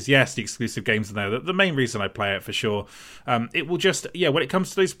means because, yes, the exclusive games are there. The main reason I play it, for sure. It will just, when it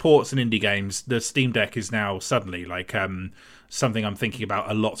comes to those ports and indie games, the Steam Deck is now suddenly like something I'm thinking about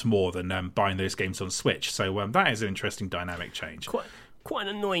a lot more than buying those games on Switch. So that is an interesting dynamic change. Quite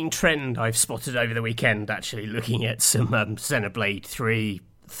an annoying trend I've spotted over the weekend, actually, looking at some Xenoblade 3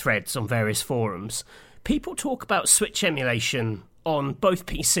 threads on various forums. People talk about Switch emulation on both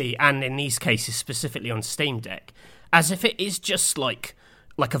PC and, in these cases, specifically on Steam Deck, as if it is just like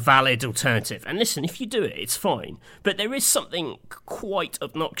a valid alternative. And listen, if you do it, it's fine. But there is something quite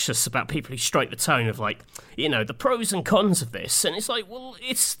obnoxious about people who strike the tone of like, the pros and cons of this. And it's like, well,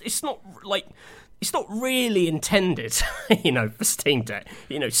 it's not like... It's not really intended, for Steam Deck.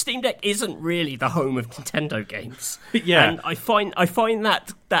 Steam Deck isn't really the home of Nintendo games. Yeah. And I find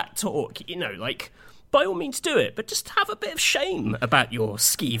that talk, like, by all means do it, but just have a bit of shame about your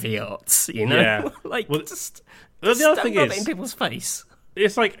skeevy arts, Yeah. Like, well, just the other don't thing rub is, it in people's face.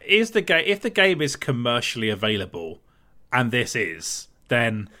 It's like, if the game is commercially available, and this is,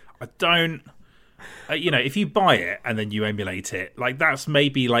 then I don't, if you buy it and then you emulate it, like that's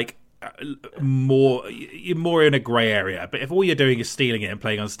maybe like, you're more in a grey area, but if all you're doing is stealing it and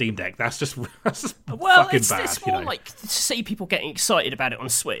playing on Steam Deck, that's just fucking bad. It's more like to see people getting excited about it on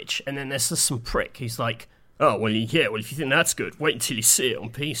Switch, and then there's just some prick who's like, "Oh, well, if you think that's good, wait until you see it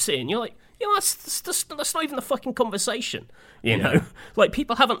on PC," and you're like, that's not even the fucking conversation. Like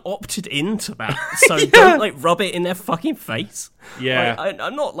people haven't opted into that, so don't like rub it in their fucking face. Yeah,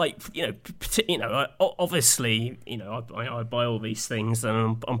 I'm not like obviously I buy all these things,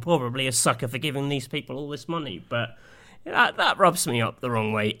 and I'm probably a sucker for giving these people all this money, but that rubs me up the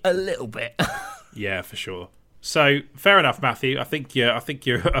wrong way a little bit. Yeah, for sure. So fair enough, Matthew. I think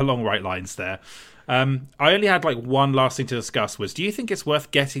you're along right lines there. I only had like one last thing to discuss was, do you think it's worth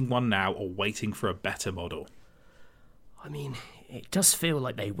getting one now or waiting for a better model? I mean, it does feel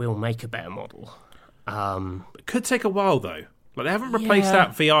like they will make a better model. It could take a while though. Like they haven't replaced that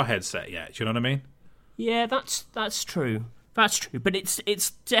VR headset yet. Do you know what I mean? Yeah, that's true. That's true. But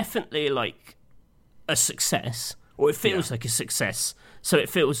it's definitely like a success, or it feels like a success. So it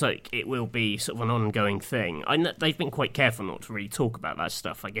feels like it will be sort of an ongoing thing. I know they've been quite careful not to really talk about that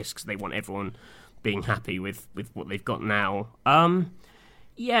stuff, I guess, because they want everyone being happy with what they've got now.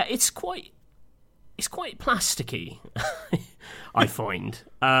 Yeah, it's quite plasticky, I find.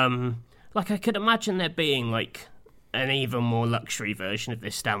 Like I could imagine there being like an even more luxury version of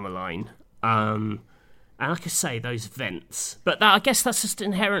this down the line. And like I say, those vents. But I guess that's just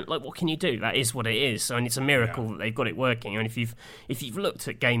inherent. Like, what can you do? That is what it is. I mean, it's a miracle that they've got it working. I mean, if you've looked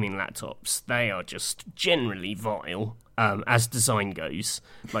at gaming laptops, they are just generally vile as design goes.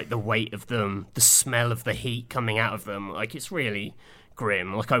 Like the weight of them, the smell of the heat coming out of them. Like it's really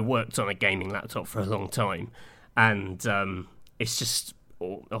grim. Like I worked on a gaming laptop for a long time, and it's just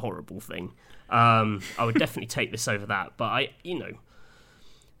a horrible thing. I would definitely take this over that. But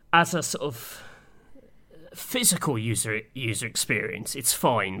as a sort of physical user experience, it's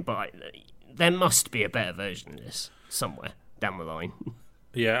fine, but there must be a better version of this somewhere down the line.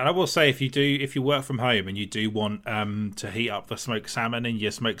 Yeah, and I will say, if you work from home and you do want to heat up the smoked salmon in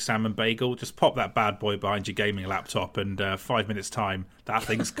your smoked salmon bagel, just pop that bad boy behind your gaming laptop, and 5 minutes time, that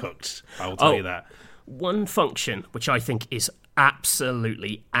thing's cooked. I will tell you that. One function which I think is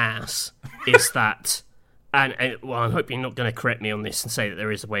absolutely ass is that, and I'm hoping you're not going to correct me on this and say that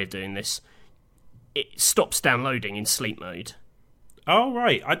there is a way of doing this. It stops downloading in sleep mode. Oh,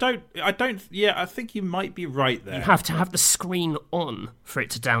 right. I don't. Yeah, I think you might be right there. You have to have the screen on for it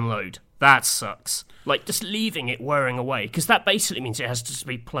to download. that sucks. Like, just leaving it whirring away, because that basically means it has to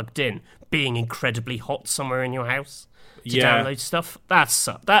be plugged in, being incredibly hot somewhere in your house to download stuff. That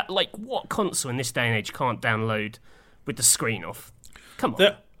sucks. What console in this day and age can't download with the screen off? Come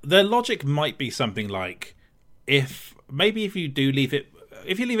on. The logic might be something like, if you leave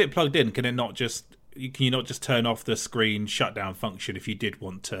it plugged in, can you not just turn off the screen shutdown function if you did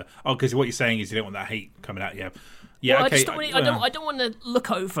want to? Oh, because what you're saying is you don't want that heat coming out. Yeah. Well, okay. I don't want to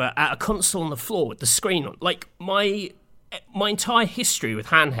look over at a console on the floor with the screen on. Like, my entire history with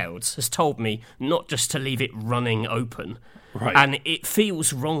handhelds has told me not just to leave it running open. Right. And it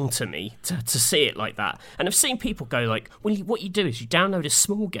feels wrong to me to see it like that. And I've seen people go like, well, what you do is you download a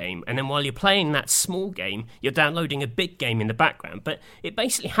small game, and then while you're playing that small game, you're downloading a big game in the background. But it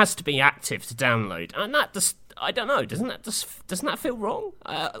basically has to be active to download. And that just, I don't know, doesn't that feel wrong?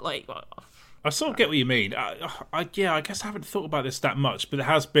 I sort of get what you mean. I guess I haven't thought about this that much, but it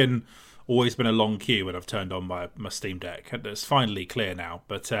has always been a long queue when I've turned on my Steam Deck. It's finally clear now.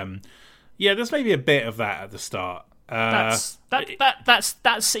 But there's maybe a bit of that at the start. That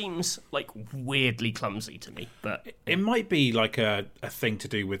seems like weirdly clumsy to me, but it might be like a thing to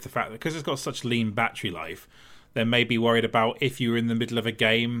do with the fact that because it's got such lean battery life, they may be worried about if you were in the middle of a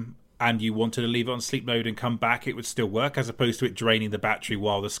game and you wanted to leave it on sleep mode and come back, it would still work, as opposed to it draining the battery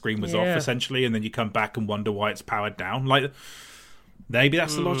while the screen was off, essentially, and then you come back and wonder why it's powered down. Like, maybe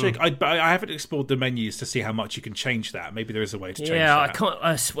that's the logic. I haven't explored the menus to see how much you can change that. Maybe there is a way to change that. Yeah,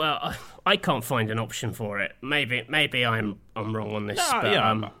 I can't find an option for it. Maybe I'm wrong on this.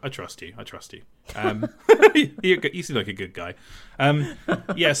 I trust you. You seem like a good guy.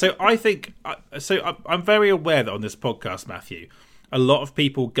 So I think I'm very aware that on this podcast, Matthew, a lot of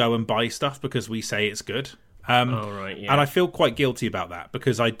people go and buy stuff because we say it's good. And I feel quite guilty about that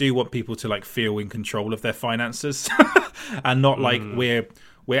because I do want people to like feel in control of their finances and not like we're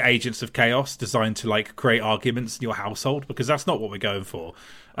agents of chaos designed to like create arguments in your household, because that's not what we're going for.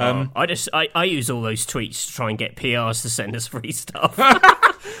 I use all those tweets to try and get PRs to send us free stuff.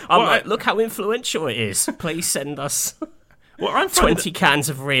 Look how influential it is. Please send us 20 cans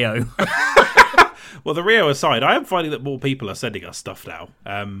of Rio. Well, the Rio aside, I am finding that more people are sending us stuff now.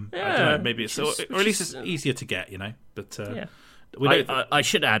 I don't know, maybe it's, or at least it's easier to get, But I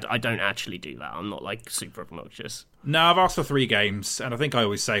should add, I don't actually do that. I'm not like super obnoxious. No, I've asked for 3 games, and I think I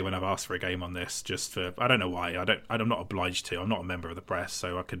always say when I've asked for a game on this, just for, I don't know why, I'm not obliged to. I'm not a member of the press,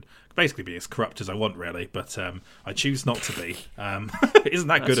 so I could basically be as corrupt as I want, really. But I choose not to be. Isn't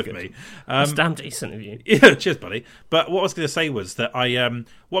that good of me? That's damn decent of you. Yeah, cheers, buddy. But what I was going to say was that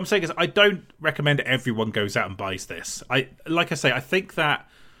what I'm saying is I don't recommend everyone goes out and buys this. I think that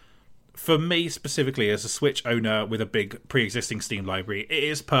for me specifically as a Switch owner with a big pre-existing Steam library, it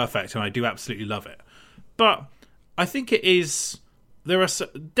is perfect and I do absolutely love it. But I think there are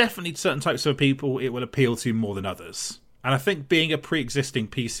definitely certain types of people it will appeal to more than others. And I think being a pre-existing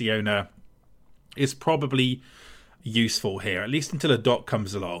PC owner is probably useful here, at least until a dock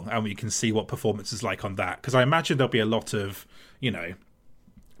comes along and we can see what performance is like on that. Because I imagine there'll be a lot of,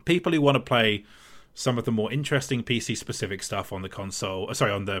 people who want to play some of the more interesting PC-specific stuff on the console.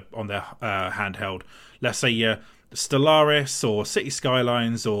 On their handheld. Let's say Stellaris or City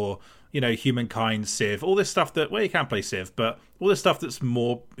Skylines or Humankind, Civ. All this stuff you can play Civ, but all this stuff that's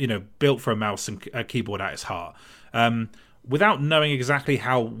more built for a mouse and a keyboard at its heart. Without knowing exactly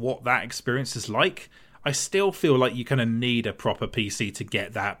what that experience is like, I still feel like you kind of need a proper PC to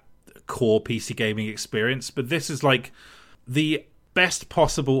get that core PC gaming experience. But this is like the best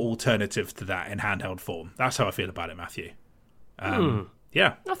possible alternative to that in handheld form. That's how I feel about it, Matthew.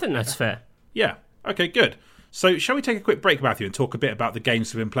 Yeah. I think that's fair. Yeah. Okay, good. So shall we take a quick break, Matthew, and talk a bit about the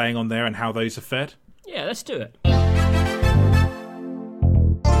games we've been playing on there and how those have fared? Yeah, let's do it.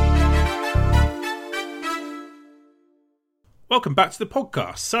 Welcome back to the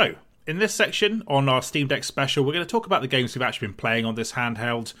podcast. So, in this section on our Steam Deck special, we're going to talk about the games we've actually been playing on this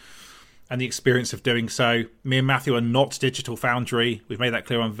handheld and the experience of doing so. Me and Matthew are not Digital Foundry. We've made that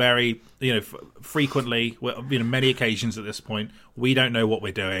clear on very, frequently, many occasions at this point. We don't know what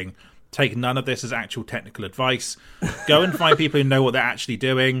we're doing. Take none of this as actual technical advice. Go and find people who know what they're actually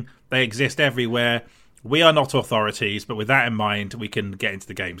doing. They exist everywhere. We are not authorities, but with that in mind, we can get into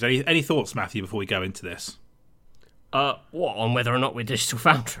the games. Any thoughts, Matthew, before we go into this? What, on whether or not we're Digital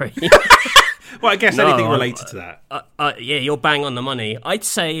Foundry? Well, I guess anything related to that. Yeah, you're bang on the money. I'd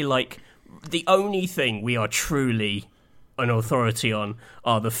say, the only thing we are truly an authority on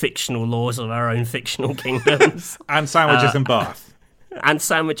are the fictional laws of our own fictional kingdoms. And sandwiches and Bath. And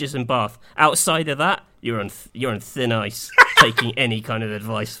sandwiches and Bath. Outside of that, you're on thin ice taking any kind of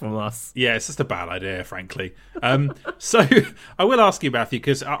advice from us. Yeah, it's just a bad idea, frankly. So I will ask you, Matthew,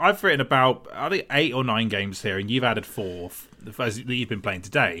 because I've written about, I think, 8 or 9 games here, and you've added 4 that you've been playing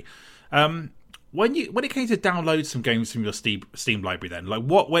today. When it came to download some games from your Steam library, then, like,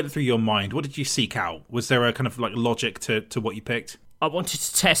 what went through your mind? What did you seek out? Was there a kind of like logic to what you picked? I wanted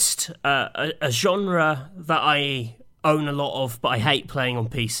to test a genre that I own a lot of, but I hate playing on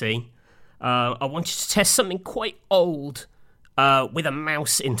PC. I wanted to test something quite old with a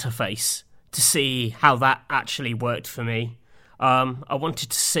mouse interface to see how that actually worked for me. I wanted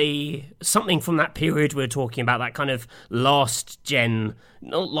to see something from that period we were talking about, that kind of last gen,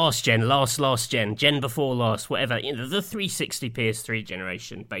 gen before last, whatever, the 360 PS3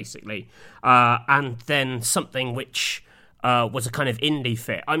 generation, basically. And then something which was a kind of indie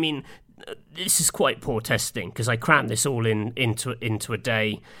fit. I mean, this is quite poor testing because I crammed this all into a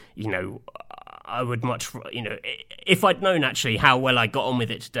day. I would much, if I'd known actually how well I got on with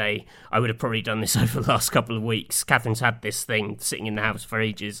it today, I would have probably done this over the last couple of weeks. Catherine's had this thing sitting in the house for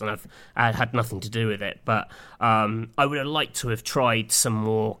ages, and I had nothing to do with it. But I would have liked to have tried some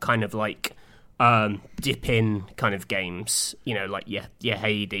more kind of like dip in kind of games, like your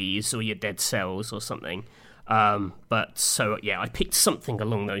Hades or your Dead Cells or something. I picked something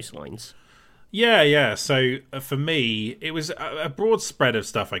along those lines. Yeah. So for me, it was a broad spread of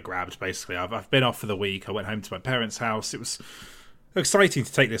stuff I grabbed, basically. I've been off for the week. I went home to my parents' house. It was exciting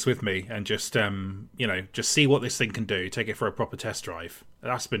to take this with me and just see what this thing can do, take it for a proper test drive.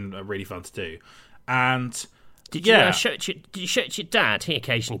 That's been really fun to do. And did you show it to your dad? He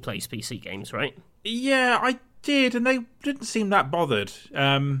occasionally plays PC games, right? Yeah, I did, and they didn't seem that bothered.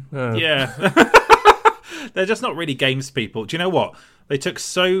 Yeah. They're just not really games people. Do you know what? They took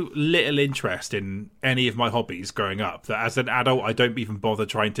so little interest in any of my hobbies growing up that as an adult, I don't even bother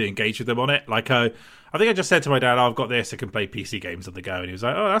trying to engage with them on it. Like, I think I just said to my dad, I've got this, I can play PC games on the go. And he was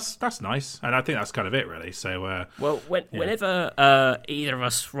like, oh, that's nice. And I think that's kind of it, really. So, whenever either of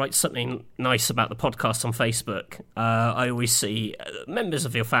us write something nice about the podcast on Facebook, I always see members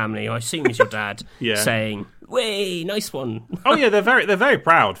of your family, I assume is your dad, saying, "Way, nice one." Oh yeah, they're very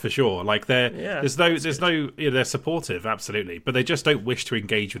proud for sure. Like there's no they're supportive, absolutely, but they just don't wish to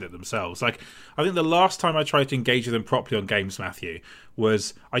engage with it themselves. Like I think the last time I tried to engage with them properly on games, Matthew,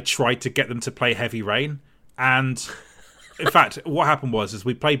 was I tried to get them to play Heavy Rain, and in fact, what happened was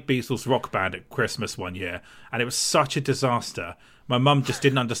we played Beatles Rock Band at Christmas one year, and it was such a disaster. My mum just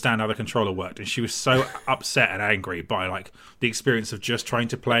didn't understand how the controller worked, and she was so upset and angry by like the experience of just trying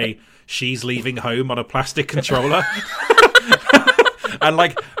to play She's Leaving Home on a plastic controller and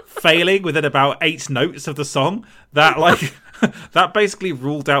like failing within about 8 notes of the song. That like that basically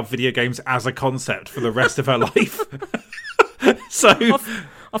ruled out video games as a concept for the rest of her life. So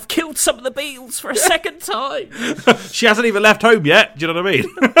I've killed some of the Beatles for a second time. She hasn't even left home yet. Do you know what I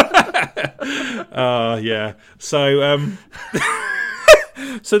mean? Yeah. So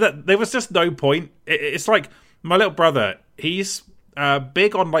so that there was just no point. It's like my little brother. He's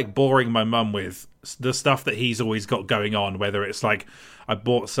big on like boring my mum with the stuff that he's always got going on. Whether it's like I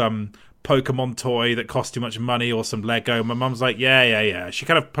bought some Pokemon toy that cost too much money or some Lego. My mum's like, yeah. She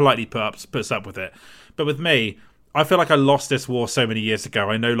kind of politely puts up with it. But with me, I feel like I lost this war so many years ago.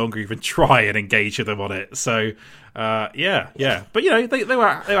 I no longer even try and engage with them on it. So, yeah. But they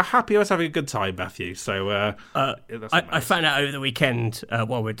were happy. I was having a good time, Matthew. So, I found out over the weekend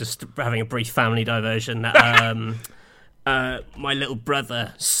while we're just having a brief family diversion that my little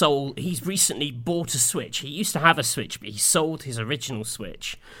brother he's recently bought a Switch. He used to have a Switch, but he sold his original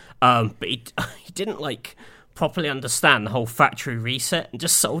Switch. But he didn't like properly understand the whole factory reset and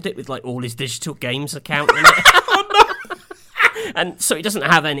just sold it with like all his digital games account in it. Oh no! And so he doesn't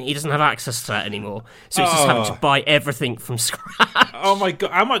have access to that anymore. So he's just having to buy everything from scratch. Oh my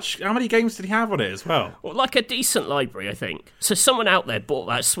god! How many games did he have on it as well? Well, like a decent library, I think. So someone out there bought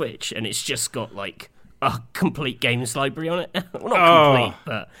that Switch and it's just got like a complete games library on it. Well, not complete,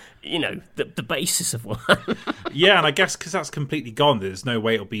 but the basis of one. Yeah, and I guess because that's completely gone, there's no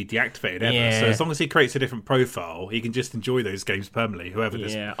way it'll be deactivated ever. Yeah. So as long as he creates a different profile, he can just enjoy those games permanently, whoever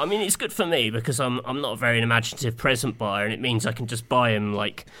this. Yeah, I mean, it's good for me because I'm not a very imaginative present buyer, and it means I can just buy him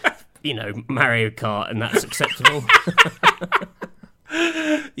like, Mario Kart, and that's acceptable.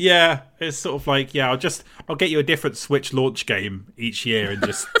 Yeah, it's sort of like, I'll get you a different Switch launch game each year, and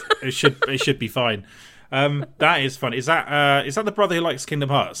just it should be fine. That is fun. Is that the brother who likes Kingdom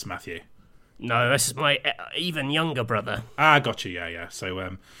Hearts, Matthew? No, this is my even younger brother. Got you. Yeah.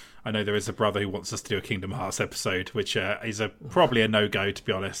 So I know there is a brother who wants us to do a Kingdom Hearts episode, which is probably a no-go, to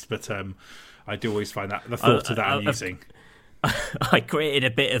be honest. But I do always find that the thought of that amusing. I created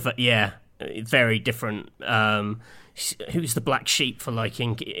a bit of very different. Who's the black sheep for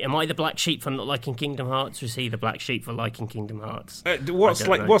liking? Am I the black sheep for not liking Kingdom Hearts, or is he the black sheep for liking Kingdom Hearts?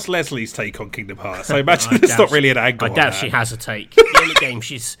 What's Leslie's take on Kingdom Hearts? I imagine it's not really an angle. I doubt she has a take.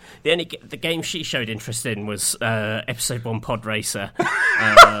 The game she showed interest in was Episode 1 Pod Racer,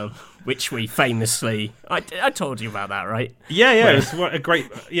 which we famously. I told you about that, right? Yeah. It was a great.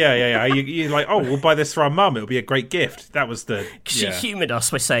 Yeah. You're like, oh, we'll buy this for our mum. It'll be a great gift. That was the. She humoured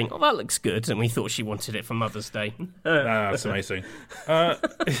us by saying, "Oh, that looks good," and we thought she wanted it for Mother's Day. That's amazing. What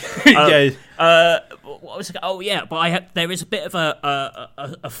was it? Oh yeah, but there is a bit of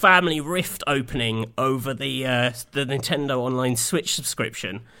a family rift opening over the Nintendo Online Switch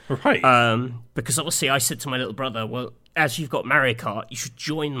subscription, right? Because obviously I said to my little brother, well, as you've got Mario Kart, you should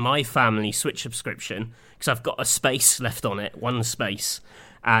join my family Switch subscription because I've got a space left on it, one space.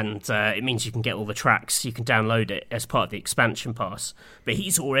 And it means you can get all the tracks, you can download it as part of the expansion pass. But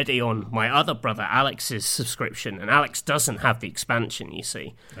he's already on my other brother Alex's subscription, and Alex doesn't have the expansion, you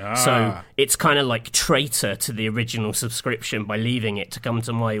see. So it's kind of like traitor to the original subscription by leaving it to come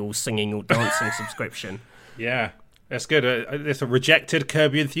to my all singing, all dancing subscription. Yeah, that's good. It's a rejected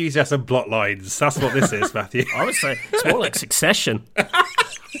Kirby Enthusiasm plot lines. That's what this is, Matthew. I would say it's more like Succession.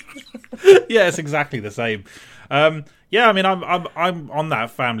 Yeah, it's exactly the same. Yeah, I mean, I'm on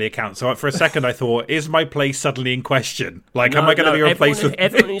that family account, so for a second I thought, is my place suddenly in question? Like, am I going to be replaced with...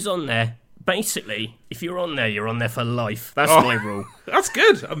 Everyone who's on there, basically, if you're on there, you're on there for life. That's my rule. That's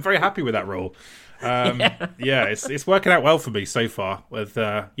good. I'm very happy with that rule. Yeah, it's working out well for me so far. With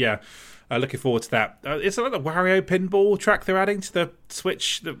looking forward to that. It's like the Wario pinball track they're adding to the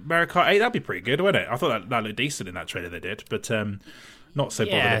Switch, the Mario Kart 8. That'd be pretty good, wouldn't it? I thought that looked decent in that trailer they did, but... not so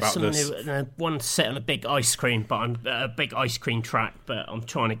bothered about this. One set on a big ice cream, but I'm a big ice cream track. But I'm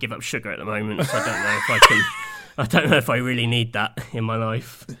trying to give up sugar at the moment, so I don't know if I can. I don't know if I really need that in my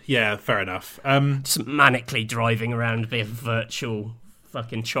life. Yeah, fair enough. Just manically driving around via virtual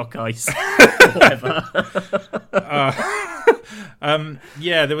fucking chalk ice, whatever.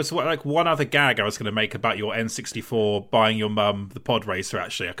 Yeah, there was like one other gag I was going to make about your N64 buying your mum the Pod Racer.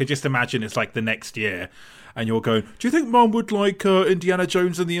 Actually, I could just imagine it's like the next year. And you're going, do you think Mum would like Indiana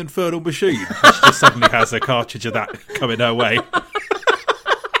Jones and the Infernal Machine? And she just suddenly has a cartridge of that coming her way.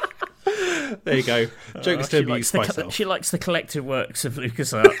 There you go. Jokes to amuse myself. She likes the collected works of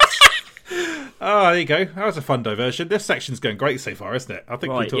LucasArts. Oh, there you go. That was a fun diversion. This section's going great so far, isn't it? I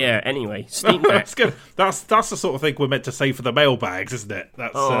think anyway, Steam Deck. That's good. That's the sort of thing we're meant to say for the mailbags, isn't it?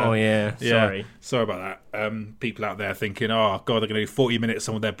 That's, sorry. Sorry about that. People out there thinking, oh, God, they're going to do 40 minutes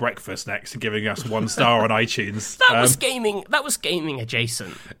on their breakfast next and giving us 1 star on iTunes. That was gaming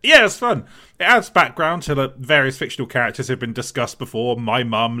adjacent. Yeah, it's fun. It adds background to the various fictional characters who've been discussed before. My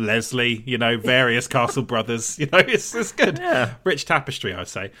mum, Leslie, various Castle brothers. It's good. Yeah. Rich tapestry, I'd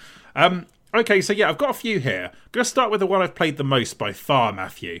say. Okay, so I've got a few here. I'm going to start with the one I've played the most by far,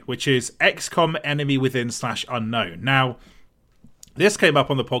 Matthew, which is XCOM Enemy Within /Unknown. Now, this came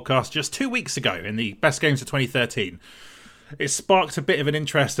up on the podcast just 2 weeks ago in the Best Games of 2013. It sparked a bit of an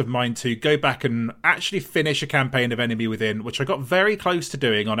interest of mine to go back and actually finish a campaign of Enemy Within, which I got very close to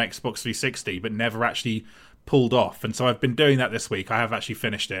doing on Xbox 360, but never actually pulled off. And so I've been doing that this week. I have actually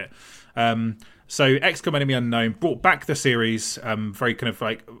finished it. So XCOM Enemy Unknown brought back the series very kind of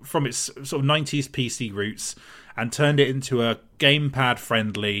like from its sort of 90s PC roots and turned it into a gamepad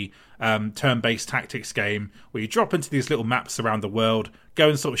friendly turn-based tactics game where you drop into these little maps around the world, go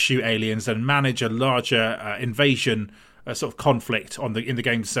and sort of shoot aliens and manage a larger invasion sort of conflict in the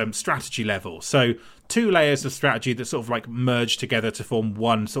game's strategy level. So 2 layers of strategy that sort of like merge together to form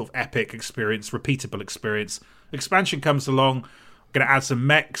one sort of epic experience, repeatable experience. Expansion comes along. Going to add some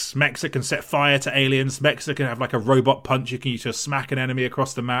mechs that can set fire to aliens, mechs that can have like a robot punch you can use to smack an enemy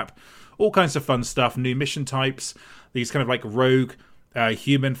across the map, all kinds of fun stuff, new mission types, these kind of like rogue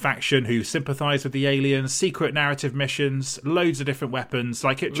human faction who sympathise with the aliens, secret narrative missions, loads of different weapons,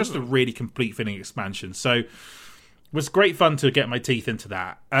 just a really complete filling expansion. So it was great fun to get my teeth into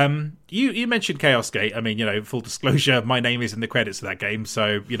that. You mentioned Chaos Gate. I mean, full disclosure, my name is in the credits of that game,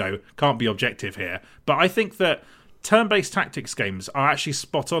 so, can't be objective here. But I think that turn-based tactics games are actually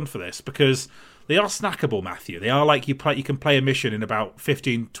spot on for this because they are snackable, Matthew. They are like you can play a mission in about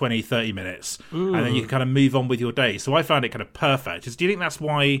 15, 20, 30 minutes and then you can kind of move on with your day. So I found it kind of perfect. Do you think that's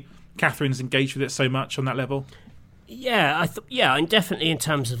why Catherine's engaged with it so much on that level? Yeah, and definitely in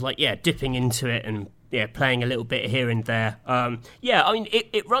terms of dipping into it and playing a little bit here and there. I mean,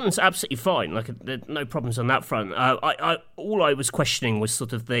 it runs absolutely fine. There's no problems on that front. All I was questioning was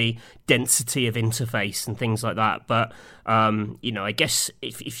sort of the density of interface and things like that. But I guess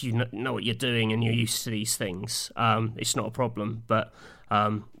if you know what you're doing and you're used to these things, it's not a problem. But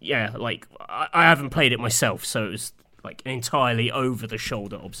Like I haven't played it myself, so it was like an entirely over the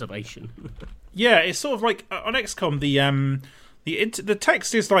shoulder observation. Yeah, it's sort of like on XCOM the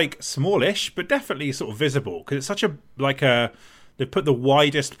text is like smallish, but definitely sort of visible because it's such they've put the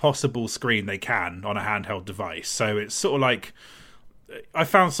widest possible screen they can on a handheld device. So it's sort of like I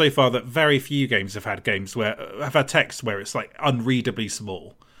found so far that very few games have had text where it's like unreadably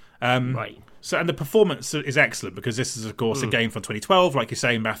small. Right. So, and the performance is excellent because this is, of course, a game from 2012. Like you're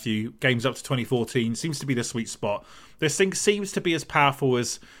saying, Matthew, games up to 2014 seems to be the sweet spot. This thing seems to be as powerful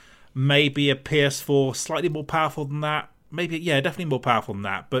as maybe a PS4, slightly more powerful than that. Maybe, yeah, definitely more powerful than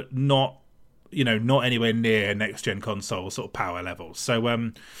that, but not anywhere near next-gen console sort of power levels.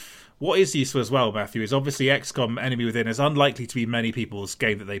 So, what is useful as well, Matthew, is obviously XCOM Enemy Within is unlikely to be many people's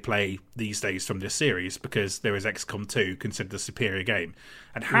game that they play these days from this series because there is XCOM 2 considered the superior game.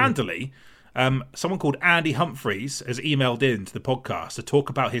 And handily, someone called Andy Humphreys has emailed in to the podcast to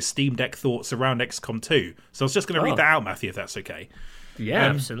talk about his Steam Deck thoughts around XCOM 2. So I was just going to read that out, Matthew, if that's okay. Yeah,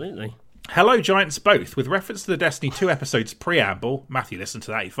 absolutely. Hello, Giants both. With reference to the Destiny 2 episode's preamble, Matthew, listen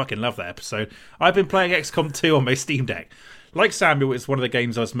to that. You fucking love that episode. I've been playing XCOM 2 on my Steam Deck. Like Samuel, it's one of the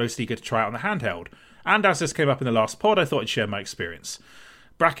games I was most eager to try out on the handheld. And as this came up in the last pod, I thought I'd share my experience.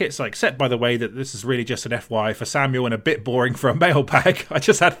 Brackets, I accept, by the way, that this is really just an FYI for Samuel and a bit boring for a mailbag. I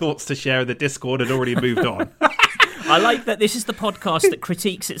just had thoughts to share in the Discord and already moved on. I like that this is the podcast that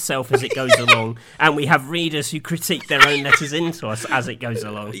critiques itself as it goes along, and we have readers who critique their own letters into us as it goes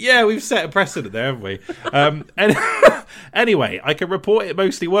along. Yeah, we've set a precedent there, haven't we? Anyway, I can report it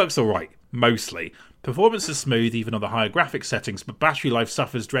mostly works all right. Mostly. Performance is smooth even on the higher graphics settings, but battery life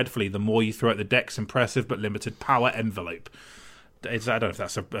suffers dreadfully the more you throw at the deck's impressive but limited power envelope. I don't know if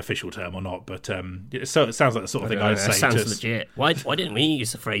that's an official term or not, but it sounds like the sort of thing I'd say. It sounds legit. Why didn't we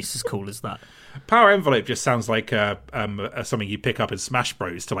use a phrase as cool as that? Power envelope just sounds like something you pick up in Smash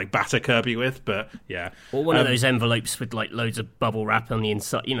Bros to like batter Kirby with, but yeah. Or one of those envelopes with like loads of bubble wrap on the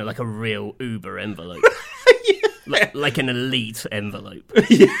inside, like a real Uber envelope. Like an elite envelope.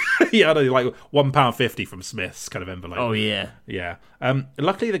 Yeah, I know, like £1.50 from Smith's kind of envelope. Oh yeah.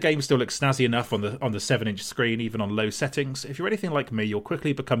 Luckily, the game still looks snazzy enough on the 7-inch screen, even on low settings. If you're anything like me, you'll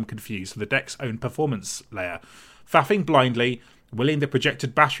quickly become confused with the deck's own performance layer, faffing blindly, willing the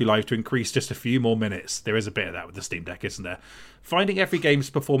projected battery life to increase just a few more minutes. There is a bit of that with the Steam Deck, isn't there? Finding every game's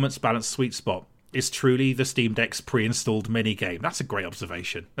performance balance sweet spot is truly the Steam Deck's pre-installed mini-game. That's a great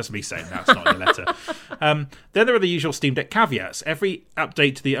observation. That's me saying that, it's not in the letter. Then there are the usual Steam Deck caveats. Every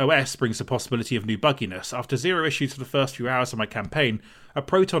update to the OS brings the possibility of new bugginess. After 0 issues for the first few hours of my campaign, a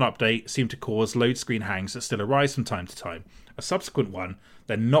Proton update seemed to cause load screen hangs that still arise from time to time. A subsequent one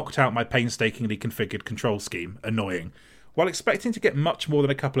then knocked out my painstakingly configured control scheme. Annoying. While expecting to get much more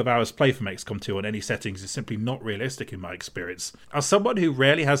than a couple of hours play from XCOM 2 on any settings is simply not realistic in my experience. As someone who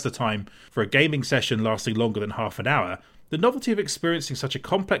rarely has the time for a gaming session lasting longer than half an hour, the novelty of experiencing such a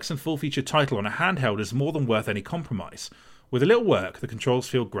complex and full-featured title on a handheld is more than worth any compromise. With a little work, the controls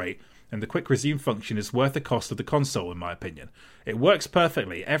feel great, and the quick resume function is worth the cost of the console in my opinion. It works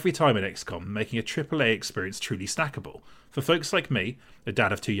perfectly every time in XCOM, making a AAA experience truly snackable. For folks like me, a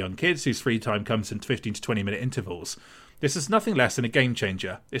dad of 2 young kids whose free time comes in 15 to 20 minute intervals, this is nothing less than a game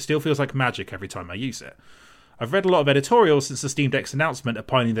changer. It still feels like magic every time I use it. I've read a lot of editorials since the Steam Deck's announcement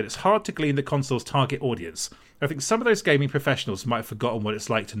opining that it's hard to glean the console's target audience. I think some of those gaming professionals might have forgotten what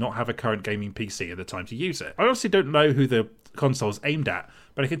it's like to not have a current gaming PC at the time to use it. I honestly don't know who the console's aimed at,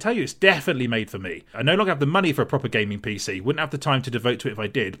 but I can tell you it's definitely made for me. I no longer have the money for a proper gaming PC, wouldn't have the time to devote to it if I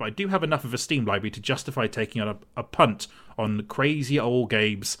did, but I do have enough of a Steam library to justify taking on a punt on crazy old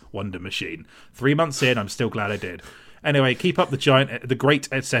Gabe's Wonder Machine. 3 months in, I'm still glad I did. Anyway, keep up the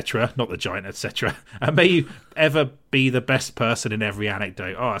great, etc. Not the giant, etc. And may you ever be the best person in every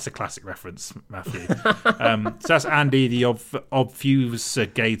anecdote. Oh, that's a classic reference, Matthew. So that's Andy, the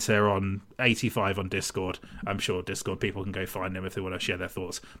obfusator on 85 on Discord. I'm sure Discord people can go find him if they want to share their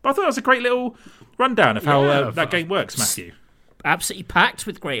thoughts. But I thought that was a great little rundown of how that game works, Matthew. Absolutely packed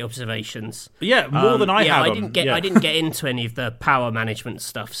with great observations. Yeah, more than I had. I didn't get into any of the power management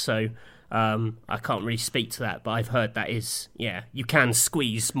stuff, so I can't really speak to that, but I've heard that is, you can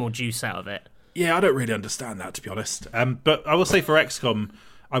squeeze more juice out of it. Yeah, I don't really understand that, to be honest. But I will say for XCOM,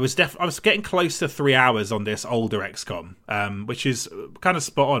 I was getting close to 3 hours on this older XCOM, which is kind of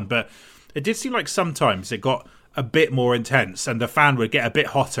spot on. But it did seem like sometimes it got a bit more intense and the fan would get a bit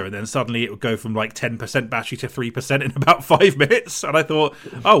hotter and then suddenly it would go from like 10% battery to 3% in about 5 minutes. And I thought,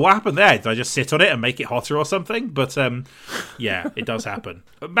 oh, what happened there? Did I just sit on it and make it hotter or something? But yeah, it does happen.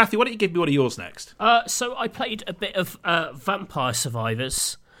 Matthew, why don't you give me one of yours next? So I played a bit of Vampire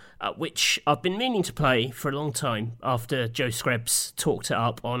Survivors. which I've been meaning to play for a long time after Joe Screbs talked it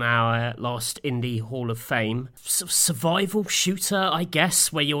up on our last Indie Hall of Fame. Sort of survival shooter, I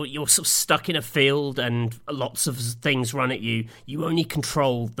guess, where you're sort of stuck in a field and lots of things run at you. You only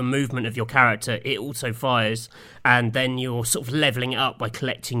control the movement of your character. It auto fires, and then you're sort of leveling it up by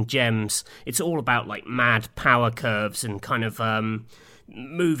collecting gems. It's all about like mad power curves and kind of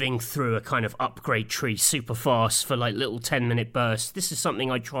moving through a kind of upgrade tree super fast for like little 10-minute bursts. This is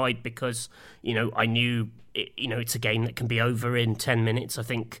something I tried because, I knew it's a game that can be over in 10 minutes. I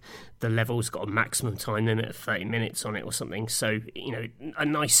think the level's got a maximum time limit of 30 minutes on it or something. So, a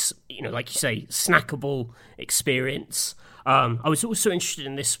nice, like you say, snackable experience. I was also interested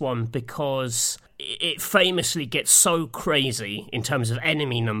in this one because it famously gets so crazy in terms of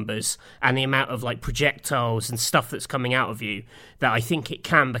enemy numbers and the amount of like projectiles and stuff that's coming out of you that I think it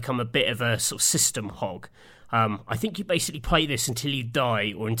can become a bit of a sort of system hog. I think you basically play this until you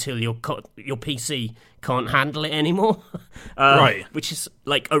die or until your PC can't handle it anymore. Right. Which is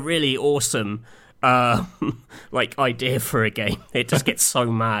like a really awesome like idea for a game. It just gets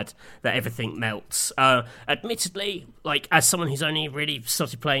so mad that everything melts. Admittedly, like as someone who's only really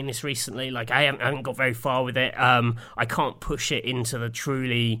started playing this recently, like I haven't got very far with it. I can't push it into the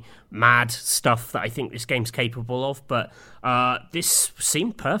truly mad stuff that I think this game's capable of, but this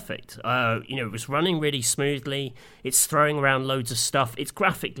seemed perfect. It was running really smoothly. It's throwing around loads of stuff. It's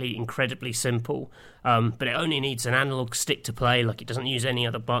graphically incredibly simple, but it only needs an analog stick to play. Like, it doesn't use any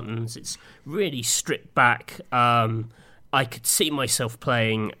other buttons. It's really stripped back. I could see myself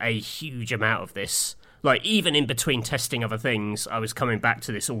playing a huge amount of this. Like, even in between testing other things, I was coming back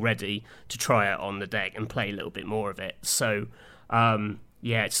to this already to try it on the deck and play a little bit more of it. So,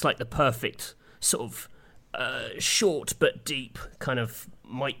 it's like the perfect sort of short but deep kind of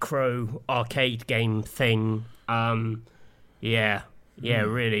micro arcade game thing. Really,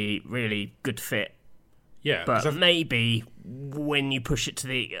 really good fit. Yeah, but maybe when you push it to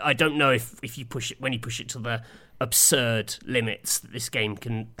the, I don't know if you push it when you push it to the absurd limits that this game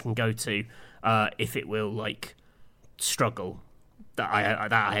can go to, if it will like struggle. That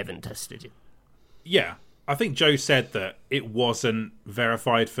I haven't tested it. Yeah. I think Joe said that it wasn't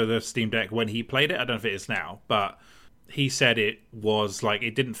verified for the Steam Deck when he played it. I don't know if it is now, but he said it was like,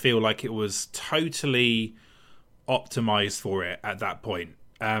 it didn't feel like it was totally optimized for it at that point.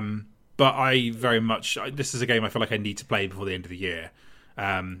 But this is a game I feel like I need to play before the end of the year.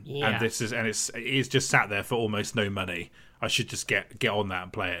 And it is just sat there for almost no money. I should just get on that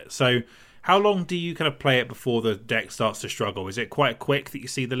and play it. So how long do you kind of play it before the deck starts to struggle? Is it quite quick that you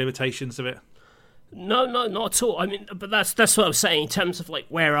see the limitations of it? No, not at all. I mean, but that's what I was saying in terms of like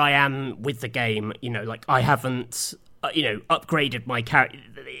where I am with the game. Like I haven't, upgraded my character.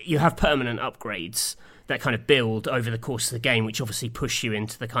 You have permanent upgrades that kind of build over the course of the game, which obviously push you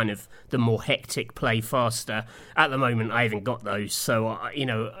into the kind of the more hectic play faster. At the moment, I haven't got those, so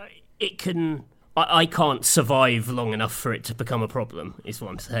it can. I can't survive long enough for it to become a problem, is what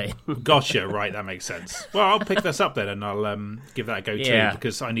I'm saying. Gotcha, right, that makes sense. Well, I'll pick this up then and I'll give that a go too,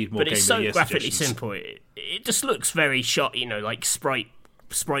 because I need more Game of the Year suggestions. But it's so graphically simple. It just looks very shot, like sprite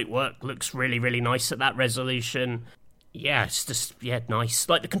work looks really, really nice at that resolution. Yeah, it's just nice.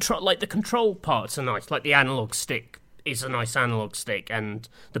 Like the control parts are nice. Like the analog stick is a nice analog stick, and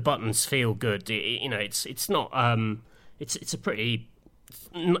the buttons feel good. It's not it's a pretty.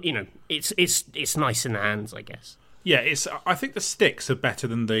 It's nice in the hands, I guess. Yeah, I think the sticks are better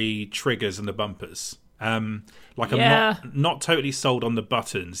than the triggers and the bumpers. I'm not totally sold on the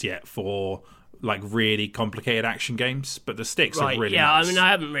buttons yet for like really complicated action games, but the sticks are really nice. I mean, I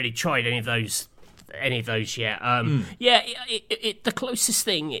haven't really tried any of those yet. The closest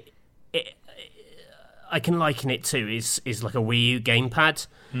thing I can liken it to is like a Wii U gamepad,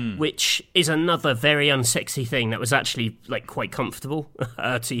 which is another very unsexy thing that was actually like quite comfortable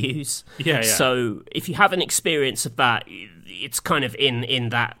to use. Yeah. So if you have an experience of that, it's kind of in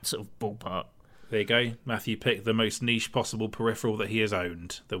that sort of ballpark. There you go. Matthew picked the most niche possible peripheral that he has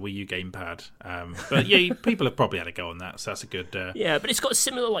owned, the Wii U gamepad. But yeah, people have probably had a go on that, so that's a good... Yeah, but it's got a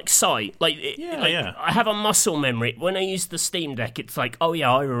similar sight. I have a muscle memory. When I use the Steam Deck, it's like, oh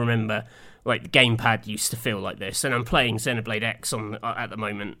yeah, I remember... Like the gamepad used to feel like this, and I'm playing Xenoblade X at the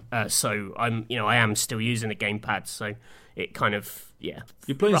moment, so I am still using a gamepad, so it kind of You're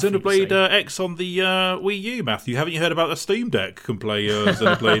playing Xenoblade X on the Wii U, Matthew. Haven't you heard about the Steam Deck? Can play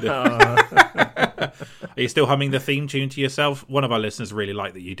Xenoblade. Are you still humming the theme tune to yourself? One of our listeners really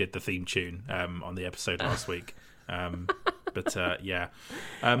liked that you did the theme tune on the episode last week. Awful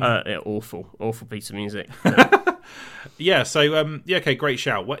piece of music. Yeah, so, okay, great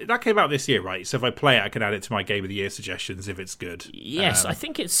shout. Well, that came out this year, right? So if I play it, I can add it to my Game of the Year suggestions if it's good. Yes, I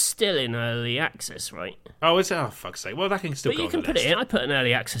think it's still in early access, right? Oh, is it? Oh, fuck's sake. Well, that can still But go you on can the put list. it in. I put an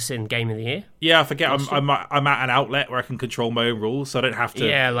early access in Game of the Year. Yeah, I forget. I'm at an outlet where I can control my own rules, so I don't have to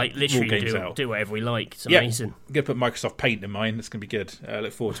Literally games out. do whatever we like. It's Yeah. amazing. I'm going to put Microsoft Paint in mine. It's going to be good. I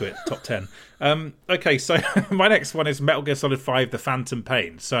look forward to it. Top 10. Okay, so my next one is Metal Gear Solid 5, The Phantom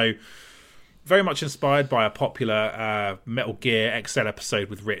Pain. So very much inspired by a popular Metal Gear XL episode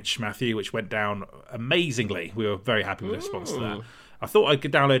with Rich Matthew, which went down amazingly. We were very happy with the response to that. I thought I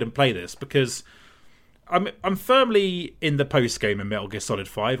could download and play this because I'm firmly in the post-game in Metal Gear Solid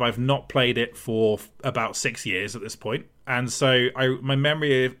 5. I've not played it for about 6 years at this point. And so my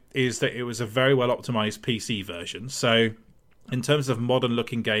memory is that it was a very well-optimized PC version. So in terms of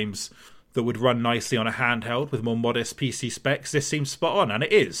modern-looking games that would run nicely on a handheld with more modest PC specs, this seems spot on, and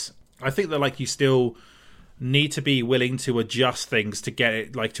it is. I think that you still need to be willing to adjust things to get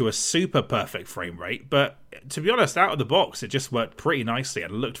it to a super perfect frame rate, but to be honest, out of the box it just worked pretty nicely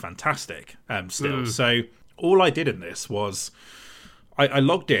and it looked fantastic still. So all I did in this was I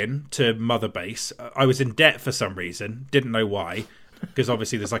logged in to Mother Base. I was in debt for some reason, didn't know why, because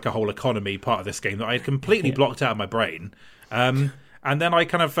obviously there's a whole economy part of this game that I had completely blocked out of my brain. And then I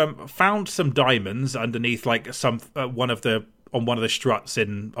kind of found some diamonds underneath on one of the struts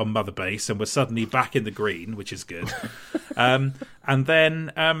on Mother Base, and was suddenly back in the green, which is good. And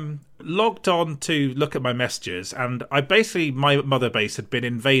then logged on to look at my messages, and my Mother Base had been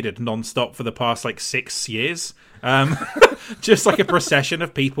invaded non-stop for the past 6 years. Just a procession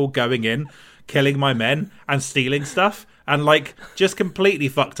of people going in, killing my men, and stealing stuff, and just completely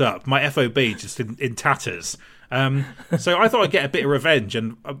fucked up. My FOB just in tatters. So I thought I'd get a bit of revenge,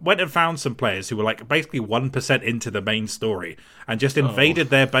 and I went and found some players who were basically 1% into the main story and just invaded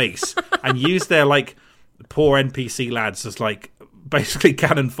their base and used their poor NPC lads as basically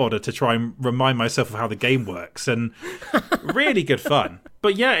cannon fodder to try and remind myself of how the game works, and really good fun.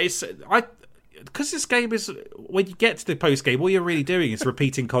 But yeah, because this game is, when you get to the post game, all you're really doing is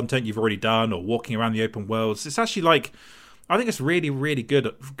repeating content you've already done or walking around the open worlds. It's actually I think it's really, really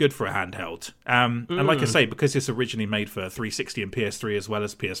good for a handheld. And like I say, because it's originally made for 360 and PS3 as well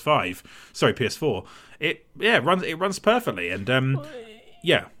as PS4, it runs perfectly. And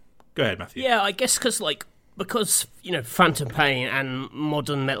yeah, go ahead, Matthew. Yeah, I guess because Phantom Pain and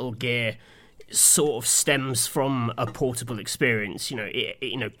modern Metal Gear sort of stems from a portable experience.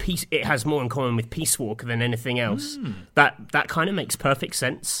 It has more in common with Peace Walker than anything else. That kind of makes perfect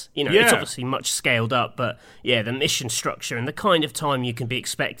sense. It's obviously much scaled up, but yeah, the mission structure and the kind of time you can be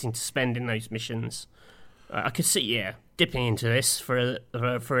expecting to spend in those missions, I could see dipping into this for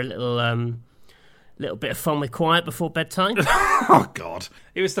a little bit of fun with Quiet before bedtime. Oh God!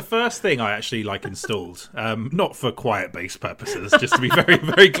 It was the first thing I actually installed, not for Quiet-based purposes. Just to be very,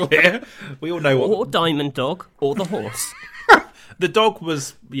 very clear, we all know what. Or Diamond Dog, or the horse. The dog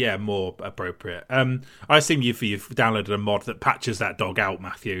was more appropriate. I assume you've downloaded a mod that patches that dog out,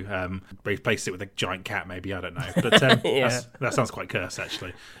 Matthew. Replaced it with a giant cat, maybe, I don't know. But that sounds quite cursed,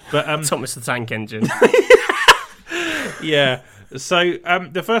 actually. But Thomas the Tank Engine. Yeah. So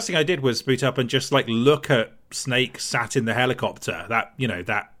the first thing I did was boot up and just look at Snake sat in the helicopter. That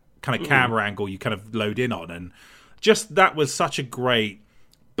that kind of camera angle you kind of load in on, and just that was such a great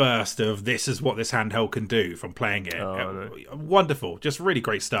burst of this is what this handheld can do from playing it. No. Wonderful, just really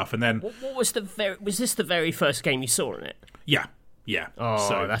great stuff. And then what was was this the very first game you saw in it? Yeah. Oh,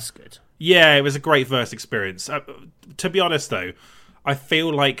 so, that's good. Yeah, it was a great first experience. To be honest, though, I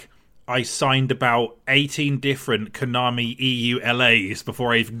feel like I signed about 18 different Konami EU LAs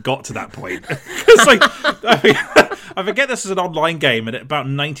before I even got to that point. I forget this is an online game, and about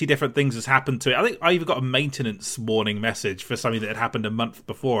 90 different things has happened to it. I think I even got a maintenance warning message for something that had happened a month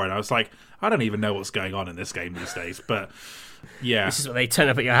before, and I was like, I don't even know what's going on in this game these days. But yeah, this is when they turn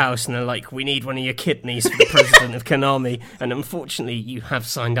up at your house and they're like, "We need one of your kidneys for the president of Konami," and unfortunately, you have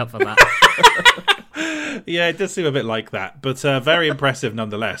signed up for that. Yeah, it does seem a bit like that, but very impressive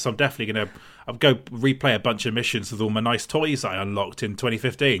nonetheless. I'm definitely going to go replay a bunch of missions with all my nice toys I unlocked in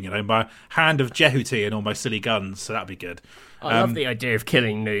 2015. My hand of Jehuti and all my silly guns, so that'd be good. I love the idea of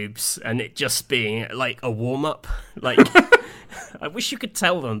killing noobs and it just being a warm-up. I wish you could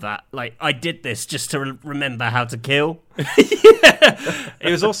tell them that. I did this just to remember how to kill.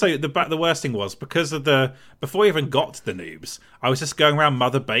 It was also the worst thing was because of before I even got to the noobs, I was just going around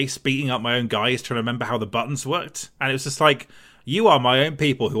Mother Base beating up my own guys trying to remember how the buttons worked, and it was just you are my own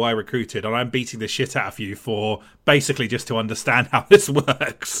people who I recruited, and I'm beating the shit out of you for basically just to understand how this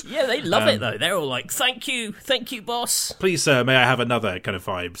works. Yeah, they love it though. They're all like, thank you, boss. Please, sir, may I have another kind of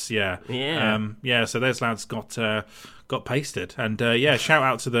vibes? Yeah. Yeah. So those lads got pasted, and shout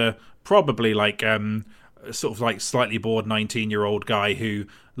out to the probably like sort of like slightly bored 19-year-old guy who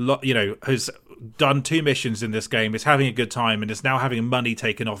has done 2 missions in this game, is having a good time, and is now having money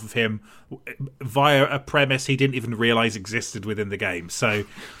taken off of him via a premise he didn't even realise existed within the game. So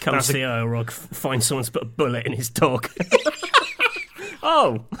comes the Earl finds someone's put a bullet in his dog.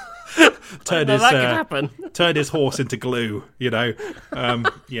 Oh, turned his horse into glue.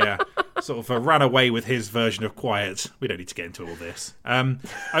 Sort of ran away with his version of quiet. We don't need to get into all this.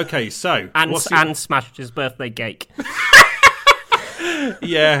 Okay, so and smashed his birthday cake.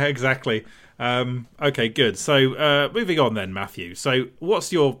 Yeah, exactly. Okay, good. So moving on then, Matthew. So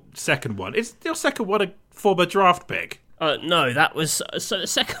what's your second one? Is your second one a former draft pick? No, that was so the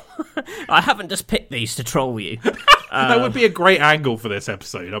second one. I haven't just picked these to troll you. That would be a great angle for this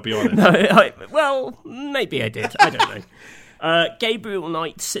episode, I'll be honest. No, maybe I did. I don't know. Gabriel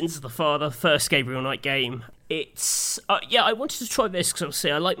Knight, Sins of the Father, first Gabriel Knight game. It's I wanted to try this because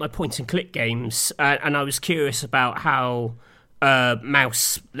obviously I like my point and click games, and I was curious about how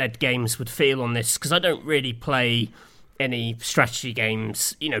mouse-led games would feel on this, because I don't really play any strategy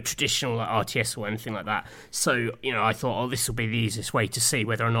games, traditional like RTS or anything like that. So, I thought, this will be the easiest way to see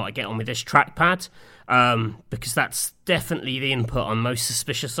whether or not I get on with this trackpad, because that's definitely the input I'm most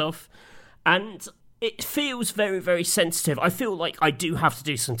suspicious of. And it feels very, very sensitive. I feel like I do have to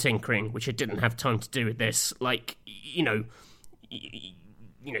do some tinkering, which I didn't have time to do with this. Like, you've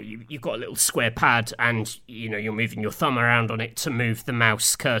got a little square pad, and you're moving your thumb around on it to move the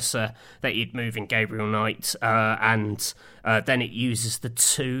mouse cursor that you'd move in Gabriel Knight, and then it uses the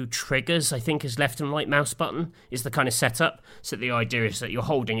 2 triggers, I think, as left and right mouse button is the kind of setup. So the idea is that you're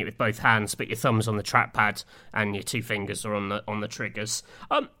holding it with both hands, but your thumb's on the trackpad and your 2 fingers are on the triggers.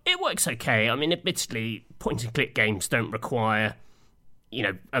 It works okay. I mean, admittedly, point and click games don't require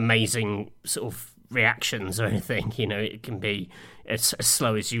amazing sort of reactions or anything. It can be as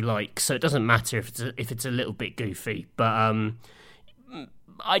slow as you like, so it doesn't matter if it's a little bit goofy. But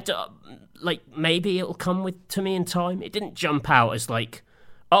maybe it'll come to me in time. It didn't jump out as like,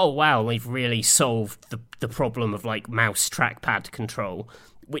 oh wow, they've really solved the problem of like mouse trackpad control,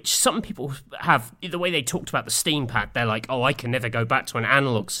 which some people have. The way they talked about the Steam Pad, they're like, oh, I can never go back to an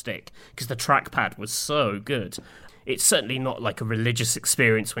analog stick because the trackpad was so good. It's certainly not like a religious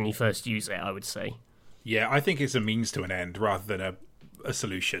experience when you first use it, I would say. Yeah, I think it's a means to an end rather than a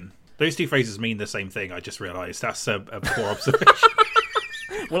solution. Those 2 phrases mean the same thing, I just realised. That's a poor observation.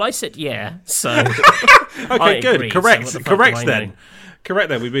 Well, I said yeah, so... Okay, good. Agree, Correct. So Correct then.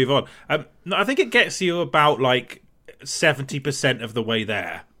 We move on. No, I think it gets you about like 70% of the way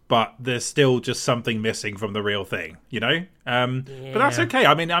there, but there's still just something missing from the real thing, But that's okay.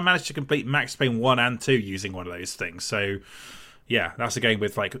 I mean, I managed to complete Max Payne 1 and 2 using one of those things, so... Yeah, that's a game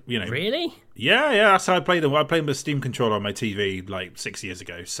with like, Really? Yeah, that's how I played them. I played them with a Steam controller on my TV like 6 years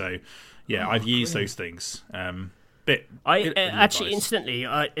ago. So, yeah, I've used those things. Incidentally,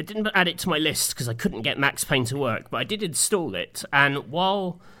 I didn't add it to my list because I couldn't get Max Payne to work, but I did install it. And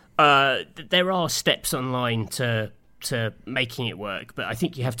while there are steps online to making it work, but I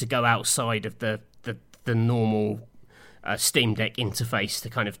think you have to go outside of the normal Steam Deck interface to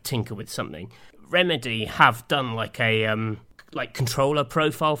kind of tinker with something. Remedy have done like a controller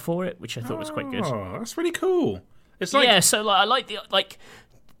profile for it, which I thought was quite good. Oh, that's really cool. It's like so I like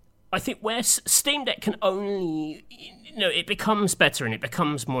I think where Steam Deck can only it becomes better and it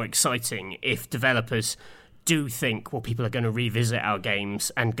becomes more exciting if developers do think, well, people are going to revisit our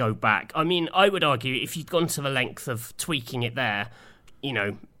games and go back. I mean, I would argue if you'd gone to the length of tweaking it there,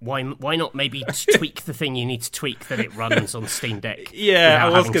 why not maybe tweak the thing you need to tweak that it runs on Steam Deck? Yeah, I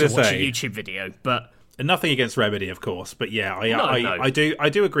was going to watch a YouTube video, but nothing against Remedy, of course. But yeah, I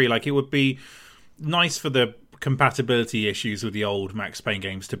do agree. Like, it would be nice for the compatibility issues with the old Max Payne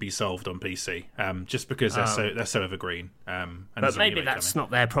games to be solved on PC, just because they're so evergreen. But maybe that's not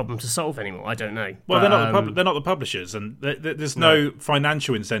their problem to solve anymore. I don't know. Well, they're not the publishers, and there's no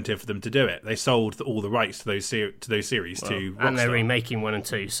financial incentive for them to do it. They sold all the rights to those series to Rockstar. And they're remaking 1 and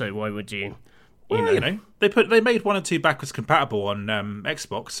 2. So why would you? They made 1 and 2 backwards compatible on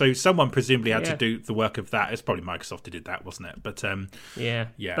Xbox, so someone presumably had to do the work of that. It's probably Microsoft who did that, wasn't it? But yeah.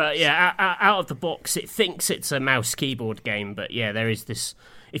 But yeah, out of the box, it thinks it's a mouse keyboard game, but yeah, there is this.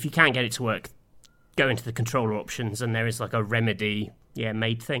 If you can get it to work, go into the controller options, and there is like a Remedy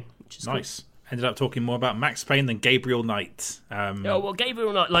made thing, which is nice. Cool. ended up talking more about Max Payne than Gabriel Knight.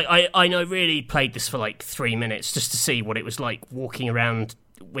 Gabriel Knight, like I know really played this for like 3 minutes just to see what it was like walking around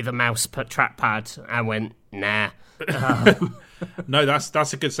with a mouse trackpad, and went, nah. No,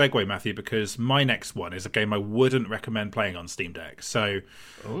 that's a good segue, Matthew, because my next one is a game I wouldn't recommend playing on Steam Deck. So,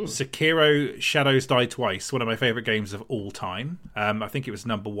 Sekiro Shadows Die Twice, one of my favourite games of all time. I think it was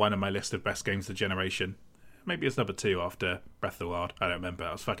number 1 on my list of best games of the generation. Maybe it's number 2 after Breath of the Wild. I don't remember.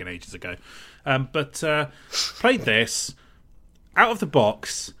 That was fucking ages ago. But played this out of the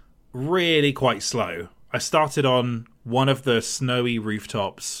box, really quite slow. I started on one of the snowy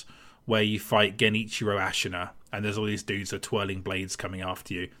rooftops where you fight Genichiro Ashina, and there's all these dudes with twirling blades coming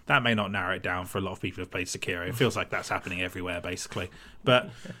after you. That may not narrow it down for a lot of people who've played Sekiro. It feels like that's happening everywhere, basically. But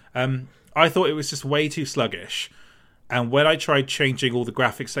I thought it was just way too sluggish. And when I tried changing all the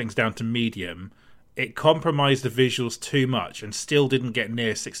graphics settings down to medium, it compromised the visuals too much and still didn't get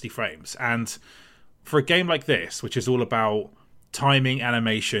near 60 frames. And for a game like this, which is all about timing,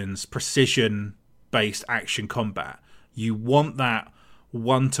 animations, precision-based action combat, you want that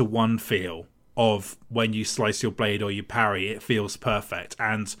one-to-one feel of when you slice your blade or you parry. It feels perfect.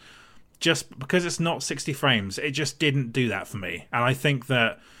 And just because it's not 60 frames, it just didn't do that for me. And I think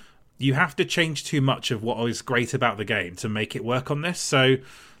that you have to change too much of what was great about the game to make it work on this. So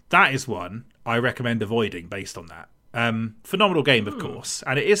that is one I recommend avoiding based on that. Phenomenal game, of course,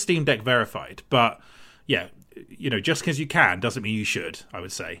 and it is Steam Deck verified. But yeah, just because you can doesn't mean you should, I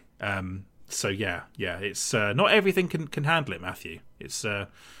would say. So yeah, it's not everything can handle it, Matthew. It's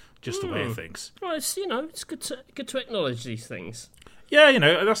just the way of things. Well, it's good to acknowledge these things. Yeah,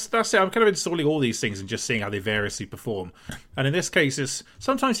 that's it. I'm kind of installing all these things and just seeing how they variously perform. And in this case,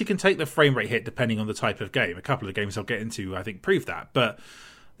 sometimes you can take the frame rate hit depending on the type of game. A couple of the games I'll get into, I think, prove that. But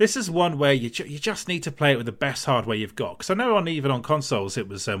this is one where you just need to play it with the best hardware you've got. Because I know even on consoles, it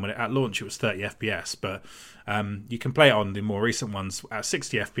was at launch it was 30 FPS, but you can play it on the more recent ones at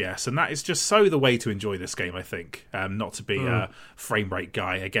 60 FPS, and that is just so the way to enjoy this game, I think. Not to be a frame rate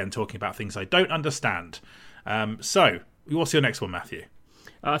guy, again, talking about things I don't understand. So, what's your next one, Matthew?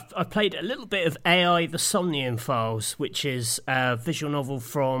 I played a little bit of AI The Somnium Files, which is a visual novel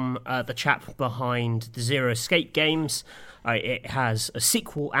from the chap behind the Zero Escape games. It has a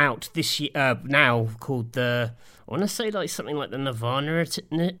sequel out this year now called I want to say something like the Nirvana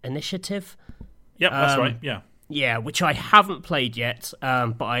Initiative. Yep, that's right, yeah. Yeah, which I haven't played yet,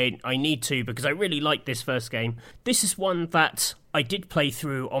 but I need to because I really like this first game. This is one that I did play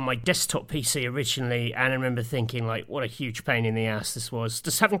through on my desktop PC originally, and I remember thinking, what a huge pain in the ass this was.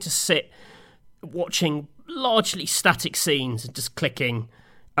 Just having to sit watching largely static scenes and just clicking,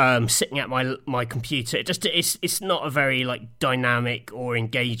 sitting at my computer. It's not a very dynamic or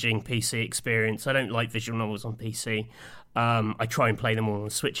engaging PC experience. I don't like visual novels on PC. I try and play them all on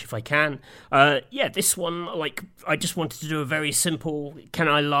Switch if I can. This one, I just wanted to do a very simple, can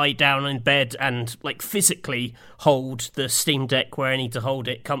I lie down in bed and, physically hold the Steam Deck where I need to hold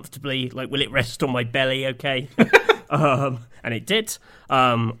it comfortably? Will it rest on my belly okay? And it did.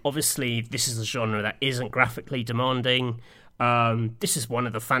 Obviously, this is a genre that isn't graphically demanding. This is one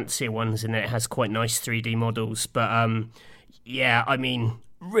of the fancier ones in it. It has quite nice 3D models. But,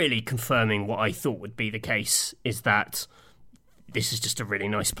 really confirming what I thought would be the case is that this is just a really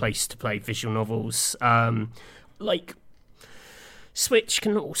nice place to play visual novels. Switch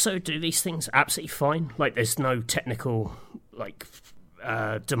can also do these things absolutely fine. There's no technical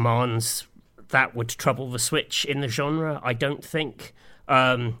demands that would trouble the Switch in the genre, I don't think.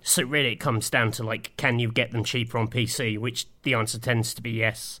 So really it comes down to can you get them cheaper on PC, which the answer tends to be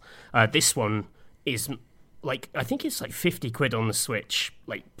yes. This one is I think it's 50 quid on the Switch,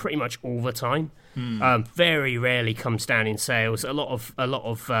 pretty much all the time. Very rarely comes down in sales. A lot of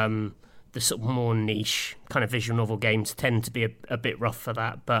the sort of more niche kind of visual novel games tend to be a bit rough for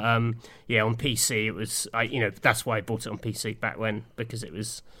that. But on PC it was, that's why I bought it on PC back when, because it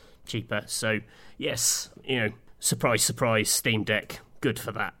was cheaper. So yes, surprise, surprise, Steam Deck, good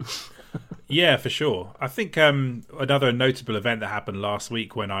for that. Yeah, for sure. I think another notable event that happened last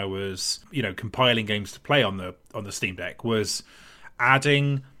week when I was, compiling games to play on the Steam Deck was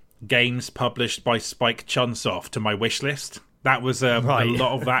adding games published by Spike Chunsoft to my wish list. That was a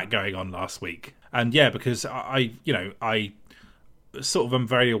lot of that going on last week. And yeah, because I sort of am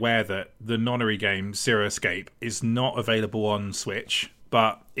very aware that the nonary game Zero Escape is not available on Switch,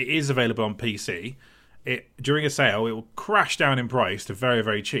 but it is available on PC. During a sale, it will crash down in price to very,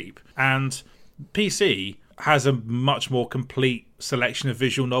 very cheap. And PC has a much more complete selection of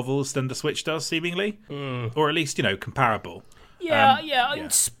visual novels than the Switch does, seemingly. Or at least, comparable. Yeah.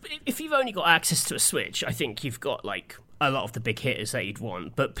 If you've only got access to a Switch, I think you've got, a lot of the big hitters that you'd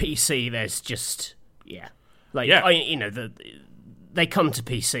want. But PC, there's just they come to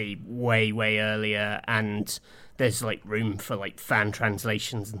PC way earlier, and there's like room for like fan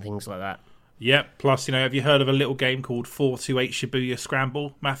translations and things like that. Yeah, plus, have you heard of a little game called 428 Shibuya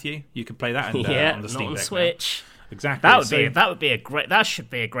Scramble, Matthew? You can play that on the Steam Deck. Switch. Now. Exactly. That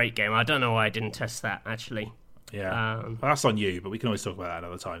should be a great game. I don't know why I didn't test that, actually. Yeah, well, that's on you, but we can always talk about that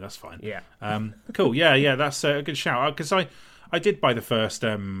another time. That's fine. Yeah. Cool. Yeah, that's a good shout. Because I did buy the first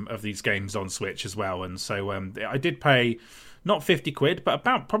of these games on Switch as well, and so I did pay not £50, but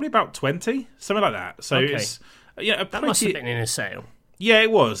probably about 20, something like that. So okay. It's that must have been in a sale. Yeah,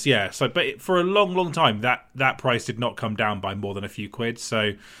 it was. Yeah. So, but for a long time, that price did not come down by more than a few quid.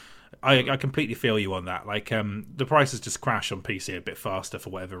 So, I completely feel you on that. Like, the prices just crash on PC a bit faster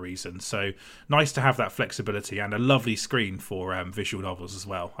for whatever reason. So, nice to have that flexibility and a lovely screen for visual novels as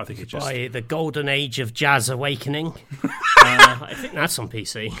well. I think it just by the golden age of Jazz Awakening. I think that's on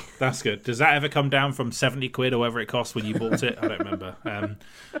PC. That's good. Does that ever come down from £70 or whatever it cost when you bought it? I don't remember.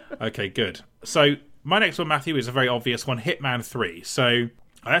 Okay, good. So. My next one, Matthew, is a very obvious one, Hitman 3. So,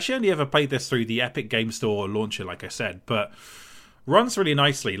 I actually only ever played this through the Epic Game Store launcher, like I said, but runs really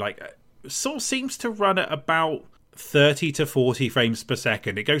nicely. Like, sort of seems to run at about 30 to 40 frames per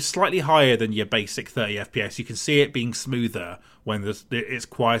second. It goes slightly higher than your basic 30 FPS. You can see it being smoother when it's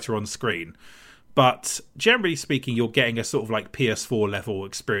quieter on screen. But generally speaking, you're getting a sort of like PS4 level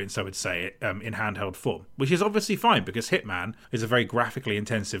experience, I would say, in handheld form, which is obviously fine because Hitman is a very graphically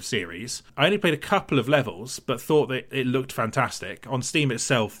intensive series. I only played a couple of levels, but thought that it looked fantastic. On Steam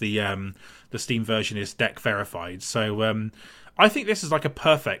itself, the Steam version is deck verified, so I think this is like a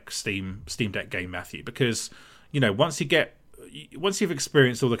perfect Steam Deck game, Matthew, because once you've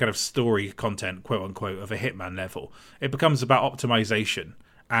experienced all the kind of story content, quote unquote, of a Hitman level, it becomes about optimization.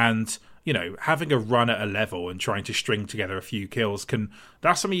 And, having a run at a level and trying to string together a few kills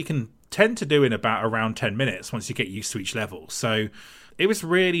that's something you can tend to do in around 10 minutes once you get used to each level. So it was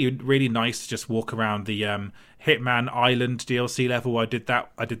really, really nice to just walk around the Hitman Island DLC level. I did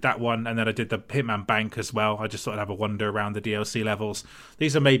that one, and then I did the Hitman Bank as well. I just thought I'd have a wander around the DLC levels.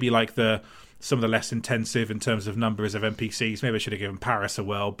 These are maybe like some of the less intensive in terms of numbers of NPCs. Maybe I should have given Paris a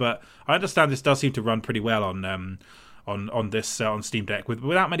whirl, but I understand this does seem to run pretty well on Steam Deck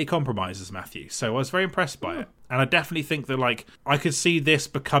without many compromises, Matthew. So I was very impressed by it, and I definitely think that I could see this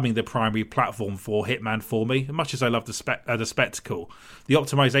becoming the primary platform for Hitman for me. As much as I love the spectacle, the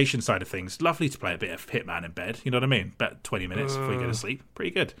optimization side of things, lovely to play a bit of Hitman in bed. You know what I mean? Bet 20 minutes before you go to sleep,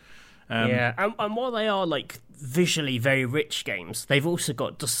 pretty good. And while they are visually very rich games, they've also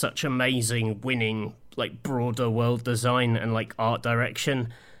got just such amazing winning broader world design and art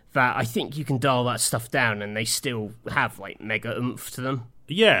direction that I think you can dial that stuff down and they still have mega oomph to them.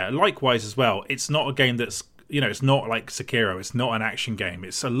 Yeah, likewise as well. It's not a game that's, it's not like Sekiro. It's not an action game.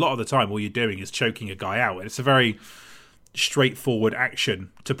 It's a lot of the time all you're doing is choking a guy out. It's a very straightforward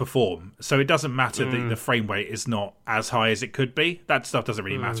action to perform. So it doesn't matter that the frame rate is not as high as it could be. That stuff doesn't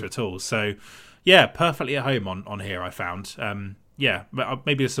really matter at all. So, yeah, perfectly at home on here, I found. Yeah, but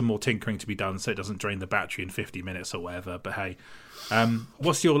maybe there's some more tinkering to be done so it doesn't drain the battery in 50 minutes or whatever. But hey,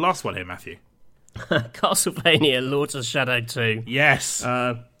 what's your last one here, Matthew? Castlevania Lords of Shadow 2. Yes.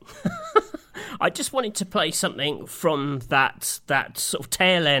 I just wanted to play something from that sort of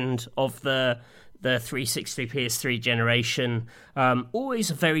tail end of the 360 PS3 generation.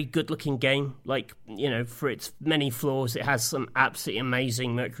 Always a very good-looking game. For its many flaws, it has some absolutely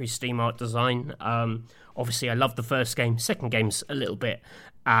amazing Mercury Steam art design. Obviously, I love the first game. Second game's a little bit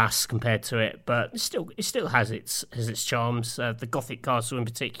ass compared to it, but it still has its charms. The Gothic castle in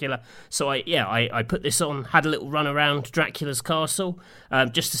particular. So I put this on, had a little run around Dracula's castle,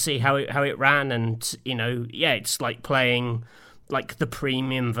 just to see how it ran, and it's like playing the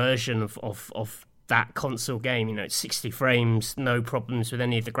premium version of that console game. It's 60 frames, no problems with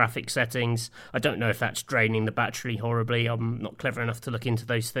any of the graphic settings. I don't know if that's draining the battery horribly. I'm not clever enough to look into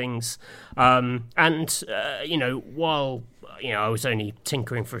those things. While I was only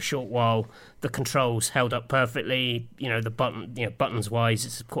tinkering for a short while, the controls held up perfectly. The buttons wise,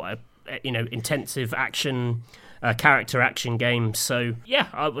 it's quite a intensive action. Character action game. So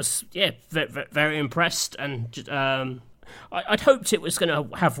I was very impressed, and I'd hoped it was going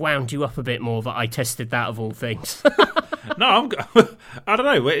to have wound you up a bit more that I tested that of all things. No, I don't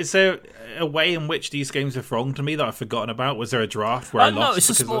know. Is there a way in which these games have wronged to me that I've forgotten about? Was there a draft where I lost? No, it's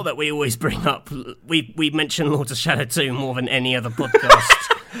a sport that we always bring up. We mention Lords of Shadow 2 more than any other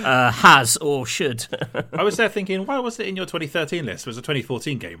podcast has or should. I was there thinking, why was it in your 2013 list? It was a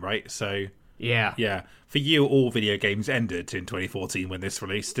 2014 game, right? So Yeah. Yeah. For you, all video games ended in 2014 when this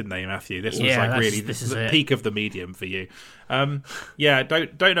released, didn't they, Matthew? This was like really this is the it. peak of the medium for you. Yeah,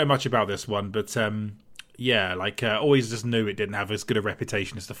 don't know much about this one, but yeah, like always just knew it didn't have as good a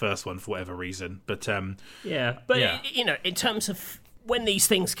reputation as the first one for whatever reason. But yeah, but you know, in terms of when these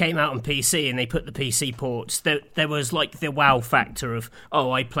things came out on PC and they put the PC ports, there was like the wow factor of,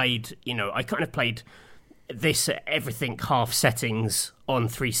 oh, I kind of played this everything half settings on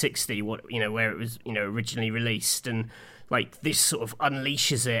 360, where it was originally released, and like this sort of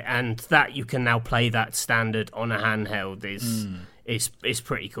unleashes it, and that you can now play that standard on a handheld is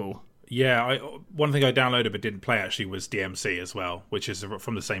pretty cool. Yeah, one thing I downloaded but didn't play actually was DMC as well, which is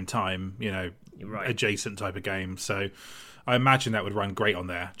from the same time, adjacent type of game. So I imagine that would run great on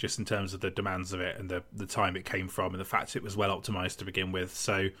there, just in terms of the demands of it and the time it came from and the fact it was well optimized to begin with.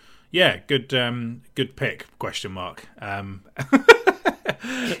 So yeah, good pick, question mark.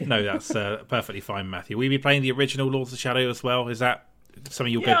 No, that's perfectly fine, Matthew. Will you be playing the original Lords of Shadow as well? Is that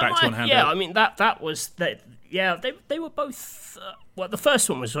something you'll go back to on handheld? Yeah, I mean, that was... they were both... the first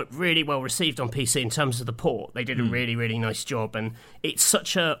one was really well received on PC in terms of the port. They did a really, really nice job, and it's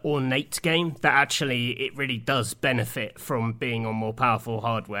such a ornate game that actually it really does benefit from being on more powerful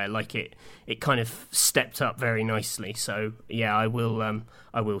hardware. Like it kind of stepped up very nicely. So yeah, I will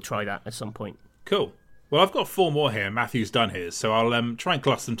try that at some point. Cool. Well, I've got 4 more here. Matthew's done his, so I'll try and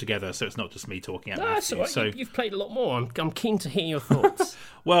cluster them together so it's not just me talking at Matthew. That's all right. So You've played a lot more. I'm keen to hear your thoughts.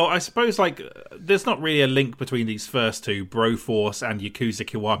 well, I suppose there's not really a link between these first two, Broforce and Yakuza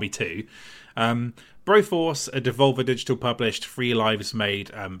Kiwami 2. Broforce, a Devolver Digital published, 3 lives made,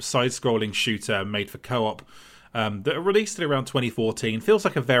 side-scrolling shooter made for co-op. That released in around 2014. Feels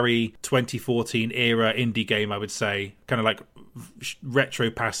like a very 2014 era indie game, I would say. Kind of like retro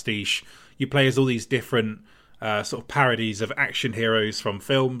pastiche. You play as all these different sort of parodies of action heroes from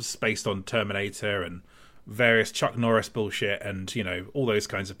films based on Terminator and various Chuck Norris bullshit and, all those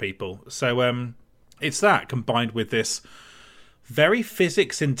kinds of people. So it's that combined with this very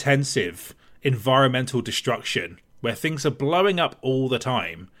physics-intensive environmental destruction where things are blowing up all the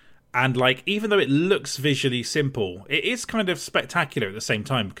time. And even though it looks visually simple, it is kind of spectacular at the same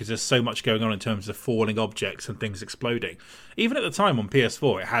time because there's so much going on in terms of falling objects and things exploding. Even at the time on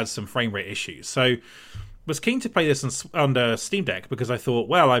PS4, it has some frame rate issues. So was keen to play this on Steam Deck because I thought,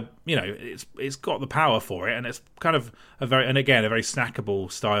 well, it's got the power for it, and it's kind of a very snackable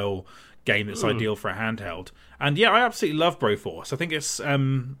style game that's ideal for a handheld. And yeah, I absolutely love Broforce. I think it's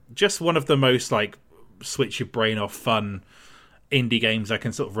just one of the most switch your brain off fun indie games I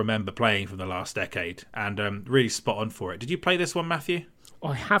can sort of remember playing from the last decade, and really spot on for it. Did you play this one, Matthew?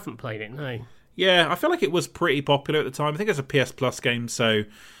 I haven't played it, no. Yeah, I feel like it was pretty popular at the time. I think it was a PS Plus game, so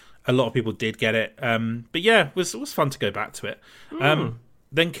a lot of people did get it. But yeah, it was fun to go back to it.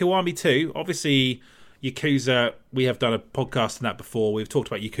 Then Kiwami 2, obviously Yakuza, we have done a podcast on that before. We've talked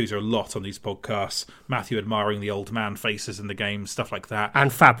about Yakuza a lot on these podcasts. Matthew admiring the old man faces in the game, stuff like that.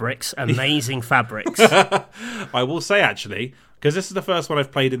 And fabrics, amazing fabrics. I will say, actually, because this is the first one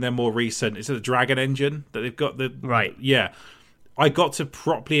I've played in their more recent, it's the Dragon engine that they've got. Right. Yeah. I got to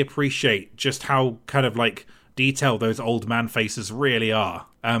properly appreciate just how kind of detailed those old man faces really are.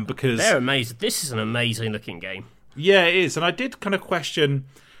 Because they're amazing. This is an amazing looking game. Yeah, it is. And I did kind of question,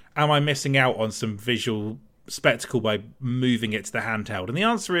 am I missing out on some visual spectacle by moving it to the handheld? And the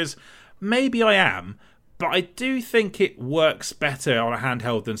answer is, maybe I am, but I do think it works better on a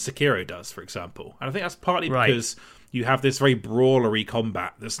handheld than Sekiro does, for example. And I think that's partly because you have this very brawlery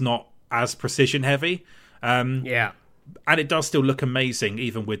combat that's not as precision heavy. Yeah. And it does still look amazing,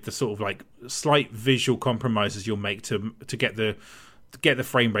 even with the sort of slight visual compromises you'll make to get the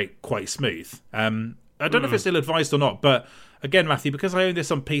frame rate quite smooth. I don't know if it's still advised or not, but again, Matthew, because I own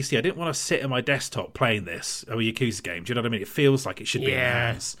this on PC, I didn't want to sit at my desktop playing this, a Yakuza game. Do you know what I mean? It feels like it should be in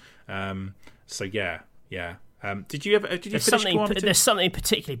hands. So yeah. Did you finish Kiwami 2? There's something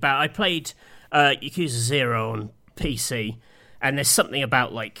particularly about. I played Yakuza 0 on PC, and there's something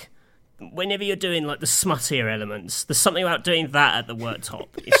about whenever you're doing the smuttier elements, there's something about doing that at the worktop.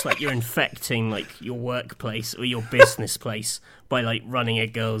 It's like you're infecting your workplace or your business place by running a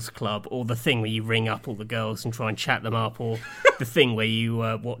girls' club, or the thing where you ring up all the girls and try and chat them up, or the thing where you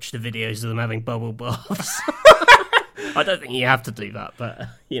watch the videos of them having bubble baths. I don't think you have to do that, but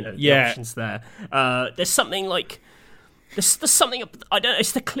the option's there. There's something there's something, I don't know,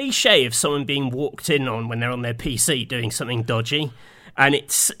 it's the cliche of someone being walked in on when they're on their PC doing something dodgy. And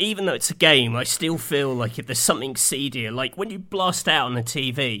it's, even though it's a game, I still feel like if there's something seedier, like when you blast out on the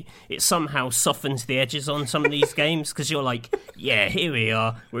TV, it somehow softens the edges on some of these games, because you're like, yeah, here we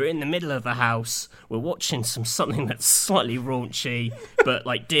are, we're in the middle of a house, we're watching something that's slightly raunchy, but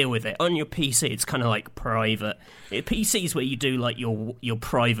like, deal with it. On your PC, it's kind of like private. PC's where you do like your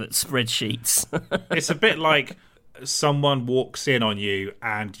private spreadsheets. It's a bit like someone walks in on you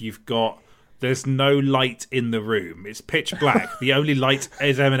and there's no light in the room. It's pitch black. The only light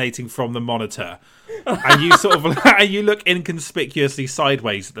is emanating from the monitor. And you sort of and you look inconspicuously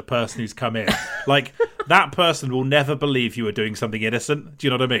sideways at the person who's come in. Like, that person will never believe you were doing something innocent. Do you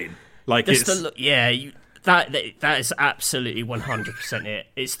know what I mean? Like, that is absolutely 100% it.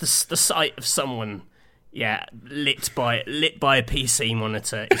 It's the sight of someone, lit by a PC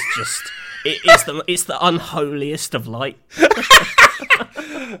monitor. It's just it's the unholiest of light.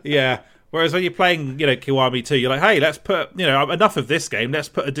 Yeah. Whereas when you're playing, Kiwami 2, you're like, hey, let's put, enough of this game. Let's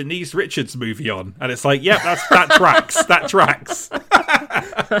put a Denise Richards movie on, and it's like, that tracks. That tracks.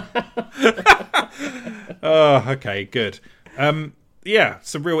 Oh, okay, good.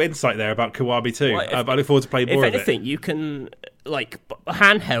 Some real insight there about Kiwami 2. I look forward to playing more of it. If anything, you can, like,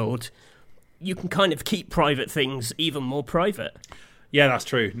 handheld, you can kind of keep private things even more private. Yeah, that's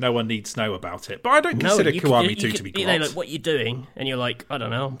true. No one needs to know about it. But I don't consider Kiwami 2 to be glocked. Like, what you're doing, and you're like, I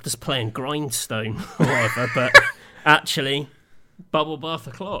don't know, I'm just playing Grindstone or whatever, but actually, Bubble Bath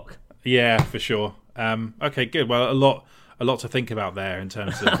O'Clock. Yeah, for sure. Okay, good. Well, a lot to think about there in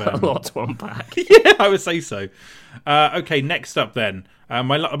terms of... a lot to unpack. Yeah, I would say so. Okay, next up then.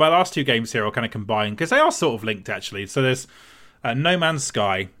 My last two games here are kind of combined, because they are sort of linked, actually. So there's No Man's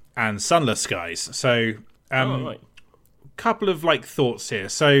Sky and Sunless Skies. So... right. Couple of thoughts here.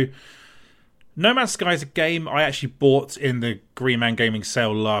 So No Man's Sky is a game I actually bought in the Green Man Gaming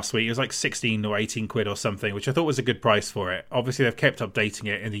sale last week. It was like 16 or 18 quid or something, which I thought was a good price for it. Obviously they've kept updating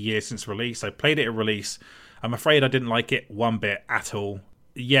it in the year since release. I played it at release. I'm afraid I didn't like it one bit at all.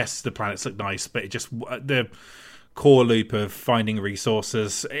 Yes, the planets look nice, but it just, the core loop of finding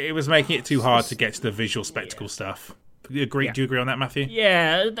resources, it was making it too hard to get to the visual spectacle stuff. Do you agree on that, Matthew?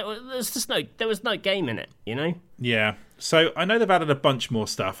 Yeah, there was no game in it, Yeah. So I know they've added a bunch more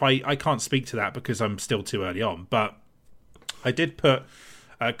stuff. I can't speak to that because I'm still too early on, but I did put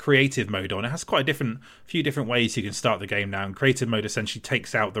creative mode on. It has quite a few different ways you can start the game now, and creative mode essentially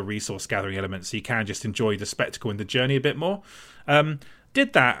takes out the resource gathering element, so you can just enjoy the spectacle and the journey a bit more.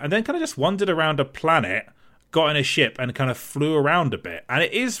 Did that, and then kind of just wandered around a planet, got in a ship and kind of flew around a bit, and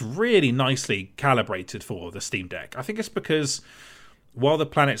it is really nicely calibrated for the Steam Deck. I think it's because while the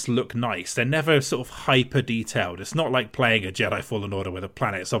planets look nice, they're never sort of hyper detailed. It's not like playing a Jedi Fallen Order where the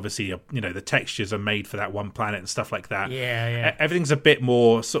planets obviously the textures are made for that one planet and stuff like that. Yeah. Everything's a bit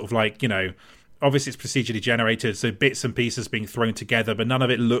more sort of like, obviously it's procedurally generated, so bits and pieces being thrown together, but none of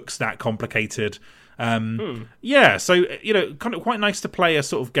it looks that complicated. Yeah, so kind of quite nice to play a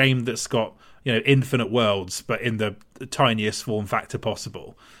sort of game that's got infinite worlds, but in the tiniest form factor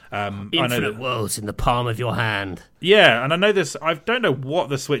possible. Infinite worlds in the palm of your hand. Yeah, and I know this. I don't know what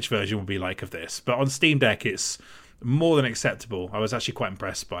the Switch version will be like of this, but on Steam Deck, it's more than acceptable. I was actually quite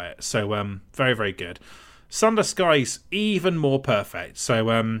impressed by it. So, very, very good. Sunless Skies, even more perfect.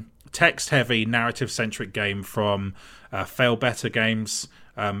 So, text-heavy, narrative-centric game from Fail Better Games,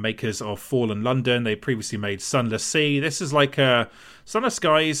 makers of Fallen London. They previously made Sunless Sea. This is like Sunless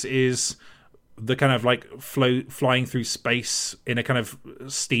Skies is the kind of like flying through space in a kind of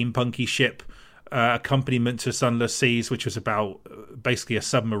steampunky ship accompaniment to Sunless Seas, which was about basically a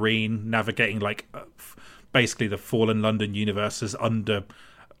submarine navigating basically the Fallen London universe's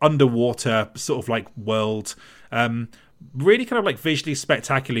underwater sort of like world. Really kind of like visually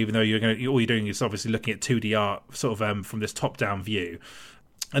spectacular, even though all you're doing is obviously looking at 2D art sort of from this top-down view.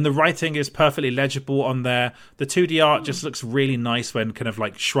 And the writing is perfectly legible on there. The 2D art just looks really nice when kind of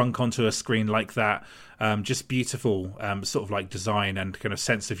like shrunk onto a screen like that. Just beautiful sort of like design and kind of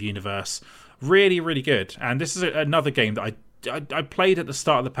sense of universe. Really, really good. And this is another game that I played at the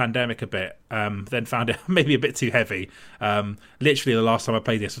start of the pandemic a bit, then found it maybe a bit too heavy. Literally the last time I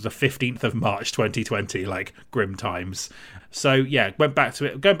played this was the 15th of March 2020, like grim times. So yeah, went back to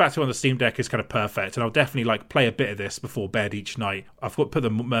it. Going back to it on the Steam Deck is kind of perfect, and I'll definitely play a bit of this before bed each night. I've got put the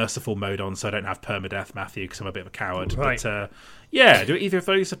merciful mode on so I don't have permadeath, Matthew, because I'm a bit of a coward. Right. But yeah, do either of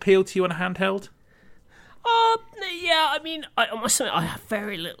those appeal to you on a handheld? Yeah, I mean, I must admit, I have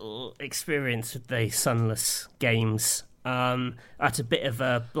very little experience with the Sunless games. That's a bit of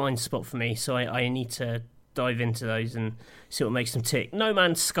a blind spot for me, so I need to dive into those and see what makes them tick. No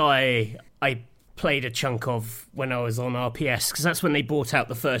Man's Sky, I played a chunk of when I was on RPS, because that's when they brought out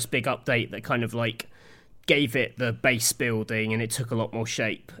the first big update that kind of like gave it the base building, and it took a lot more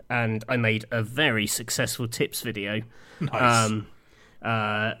shape. And I made a very successful tips video. Nice.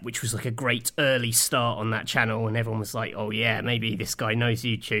 Which was like a great early start on that channel, and everyone was like, "Oh yeah, maybe this guy knows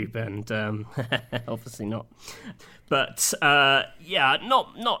YouTube," and obviously not. But yeah,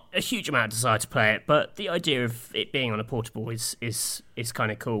 not a huge amount of desire to play it, but the idea of it being on a portable is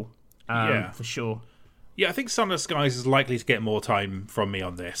kind of cool, for sure. Yeah, I think Son of Skies is likely to get more time from me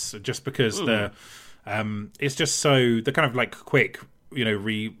on this, just because it's just so the kind of like quick,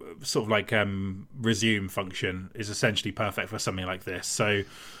 resume function is essentially perfect for something like this. So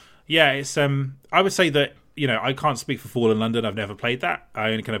yeah, it's I would say that I can't speak for Fallen London. I've never played that. I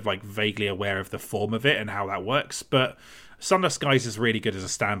only kind of like vaguely aware of the form of it and how that works. But Son of Skies is really good as a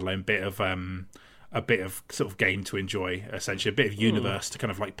standalone bit of sort of game to enjoy, essentially a bit of universe to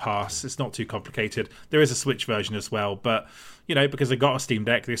kind of like pass. It's not too complicated. There is a Switch version as well, but because I got a Steam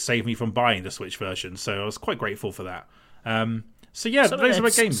Deck, this saved me from buying the Switch version, so I was quite grateful for that. So yeah, those are my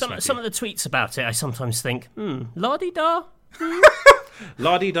games. Some of the tweets about it, I sometimes think, la-di-da.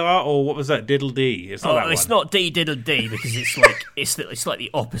 La-di-da, or what was that? Diddle-dee. It's not that one. It's not D-diddle-dee, because it's like it's like the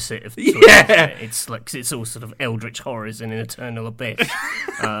opposite of It's like it's all sort of eldritch horrors in an eternal abyss.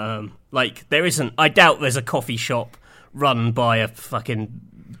 Like there isn't. I doubt there's a coffee shop run by a fucking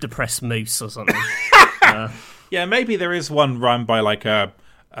depressed moose or something. Yeah, maybe there is one run by like a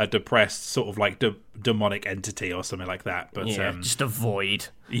depressed sort of like demonic entity or something like that. But just a void.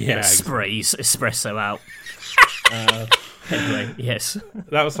 Yeah, that sprays espresso out. Anyway, yes.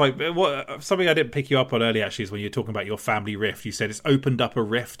 That was like something I didn't pick you up on earlier, actually, is when you were talking about your family rift. You said it's opened up a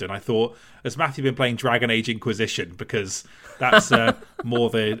rift, and I thought, has Matthew been playing Dragon Age Inquisition? Because that's more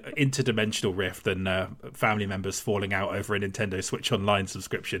the interdimensional rift than family members falling out over a Nintendo Switch Online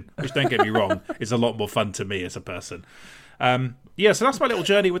subscription, which, don't get me wrong, is a lot more fun to me as a person. So that's my little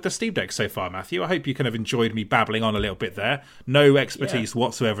journey with the Steam Deck so far, Matthew. I hope you kind of enjoyed me babbling on a little bit there. No expertise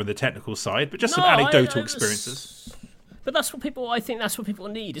whatsoever on the technical side, but just some anecdotal experiences. But I think that's what people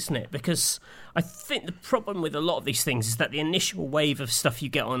need, isn't it? Because I think the problem with a lot of these things is that the initial wave of stuff you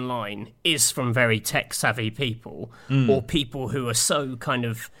get online is from very tech-savvy people, or people who are so kind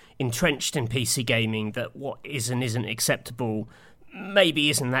of entrenched in PC gaming that what is and isn't acceptable maybe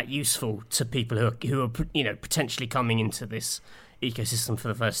isn't that useful to people who are potentially coming into this ecosystem for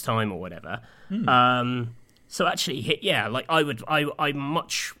the first time or whatever. So actually, I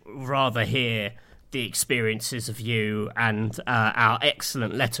much rather hear the experiences of you and our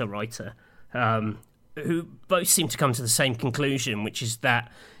excellent letter writer, who both seem to come to the same conclusion, which is that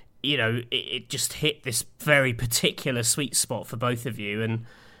it just hit this very particular sweet spot for both of you, and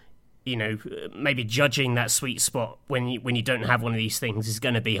maybe judging that sweet spot when you don't have one of these things is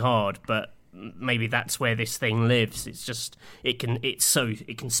going to be hard, but maybe that's where this thing lives. It's just it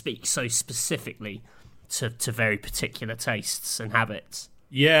can speak so specifically to very particular tastes and habits.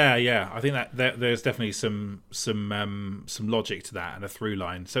 Yeah. I think that there's definitely some logic to that and a through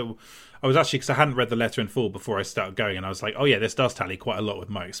line. So I was actually, because I hadn't read the letter in full before I started going, and I was like, oh yeah, this does tally quite a lot with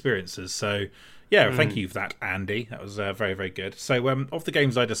my experiences. So yeah, thank you for that, Andy. That was very, very good. So of the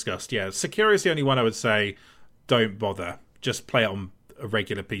games I discussed, Sekiro is the only one I would say don't bother. Just play it on a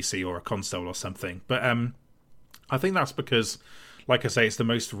regular PC or a console or something. But I think that's because, like I say, it's the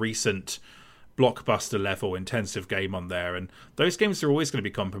most recent blockbuster level intensive game on there, and those games are always going to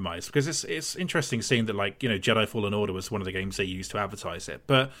be compromised, because it's interesting seeing that, like, Jedi Fallen Order was one of the games they used to advertise it.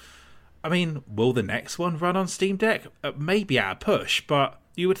 But I mean, will the next one run on Steam Deck? Maybe at a push, but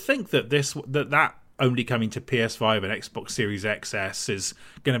you would think that that only coming to PS5 and Xbox Series XS is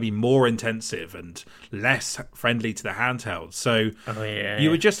going to be more intensive and less friendly to the handheld. So you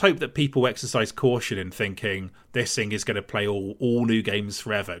would just hope that people exercise caution in thinking this thing is going to play all new games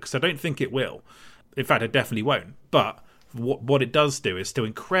forever, because I don't think it will. In fact, it definitely won't. But what it does do is still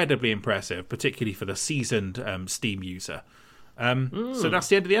incredibly impressive, particularly for the seasoned Steam user. So that's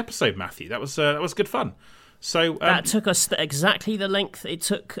the end of the episode, Matthew. That was good fun. So that took us exactly the length it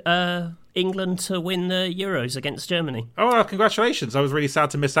took England to win the Euros against Germany. Oh, well, congratulations. I was really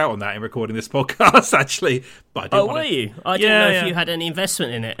sad to miss out on that in recording this podcast, actually. But were you? I didn't know if you had any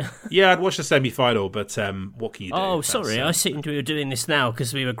investment in it. Yeah, I'd watched the semi-final, but what can you do? Oh, sorry. I assumed we were doing this now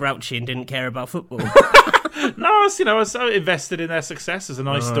because we were grouchy and didn't care about football. No, I was so invested in their success as a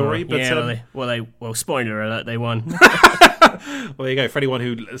nice story. But spoiler alert, they won. Well, there you go. For anyone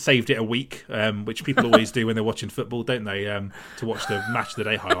who saved it a week, which people always do when they're watching football, don't they? To watch the match of the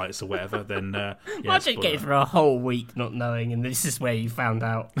day highlights or whatever. Then I didn't get it for a whole week not knowing, and this is where you found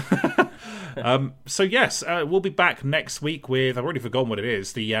out. So yes, we'll be back next week with, I've already forgotten what it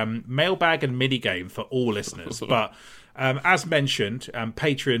is, the mailbag and minigame for all listeners. But As mentioned,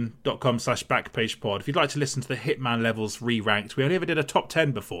 patreon.com/backpagepod. If you'd like to listen to the Hitman levels re-ranked, we only ever did a top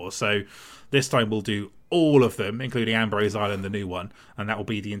 10 before, so this time we'll do all of them, including Ambrose Island, the new one, and that will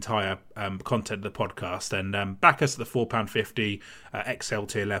be the entire content of the podcast. And back us at the £4.50 XL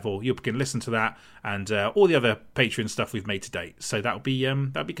tier level. You can listen to that and all the other Patreon stuff we've made to date. So that'll be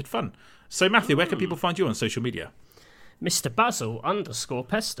good fun. So Matthew, where can people find you on social media? Mr.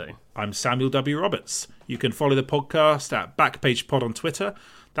 Basil_Pesto. I'm Samuel W. Roberts. You can follow the podcast at Backpage on Twitter.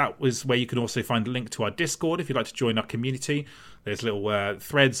 That was where you can also find a link to our Discord if you'd like to join our community. There's little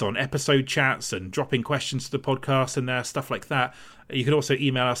threads on episode chats and dropping questions to the podcast and stuff like that. You can also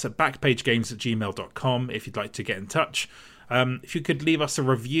email us at backpagegames@gmail.com if you'd like to get in touch. If you could leave us a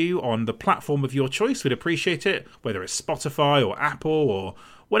review on the platform of your choice, we'd appreciate it, whether it's Spotify or Apple or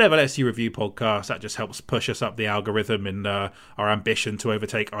whatever lets you review podcasts. That just helps push us up the algorithm in our ambition to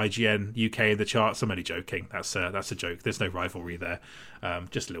overtake IGN UK in the charts. I'm only joking. That's a joke. There's no rivalry there.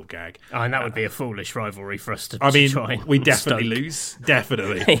 Just a little gag. Oh, and that would be a foolish rivalry for us to try and we definitely lose.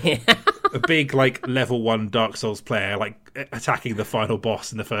 Definitely. A big, level 1 Dark Souls player, attacking the final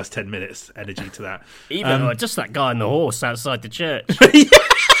boss in the first 10 minutes. Energy to that. Even just that guy on the horse outside the church.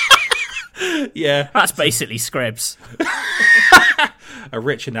 Yeah. That's basically Screbs. A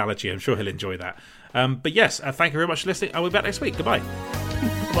rich analogy. I'm sure he'll enjoy that. But yes, thank you very much for listening. I'll be back next week. Goodbye.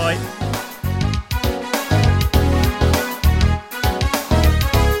 Bye.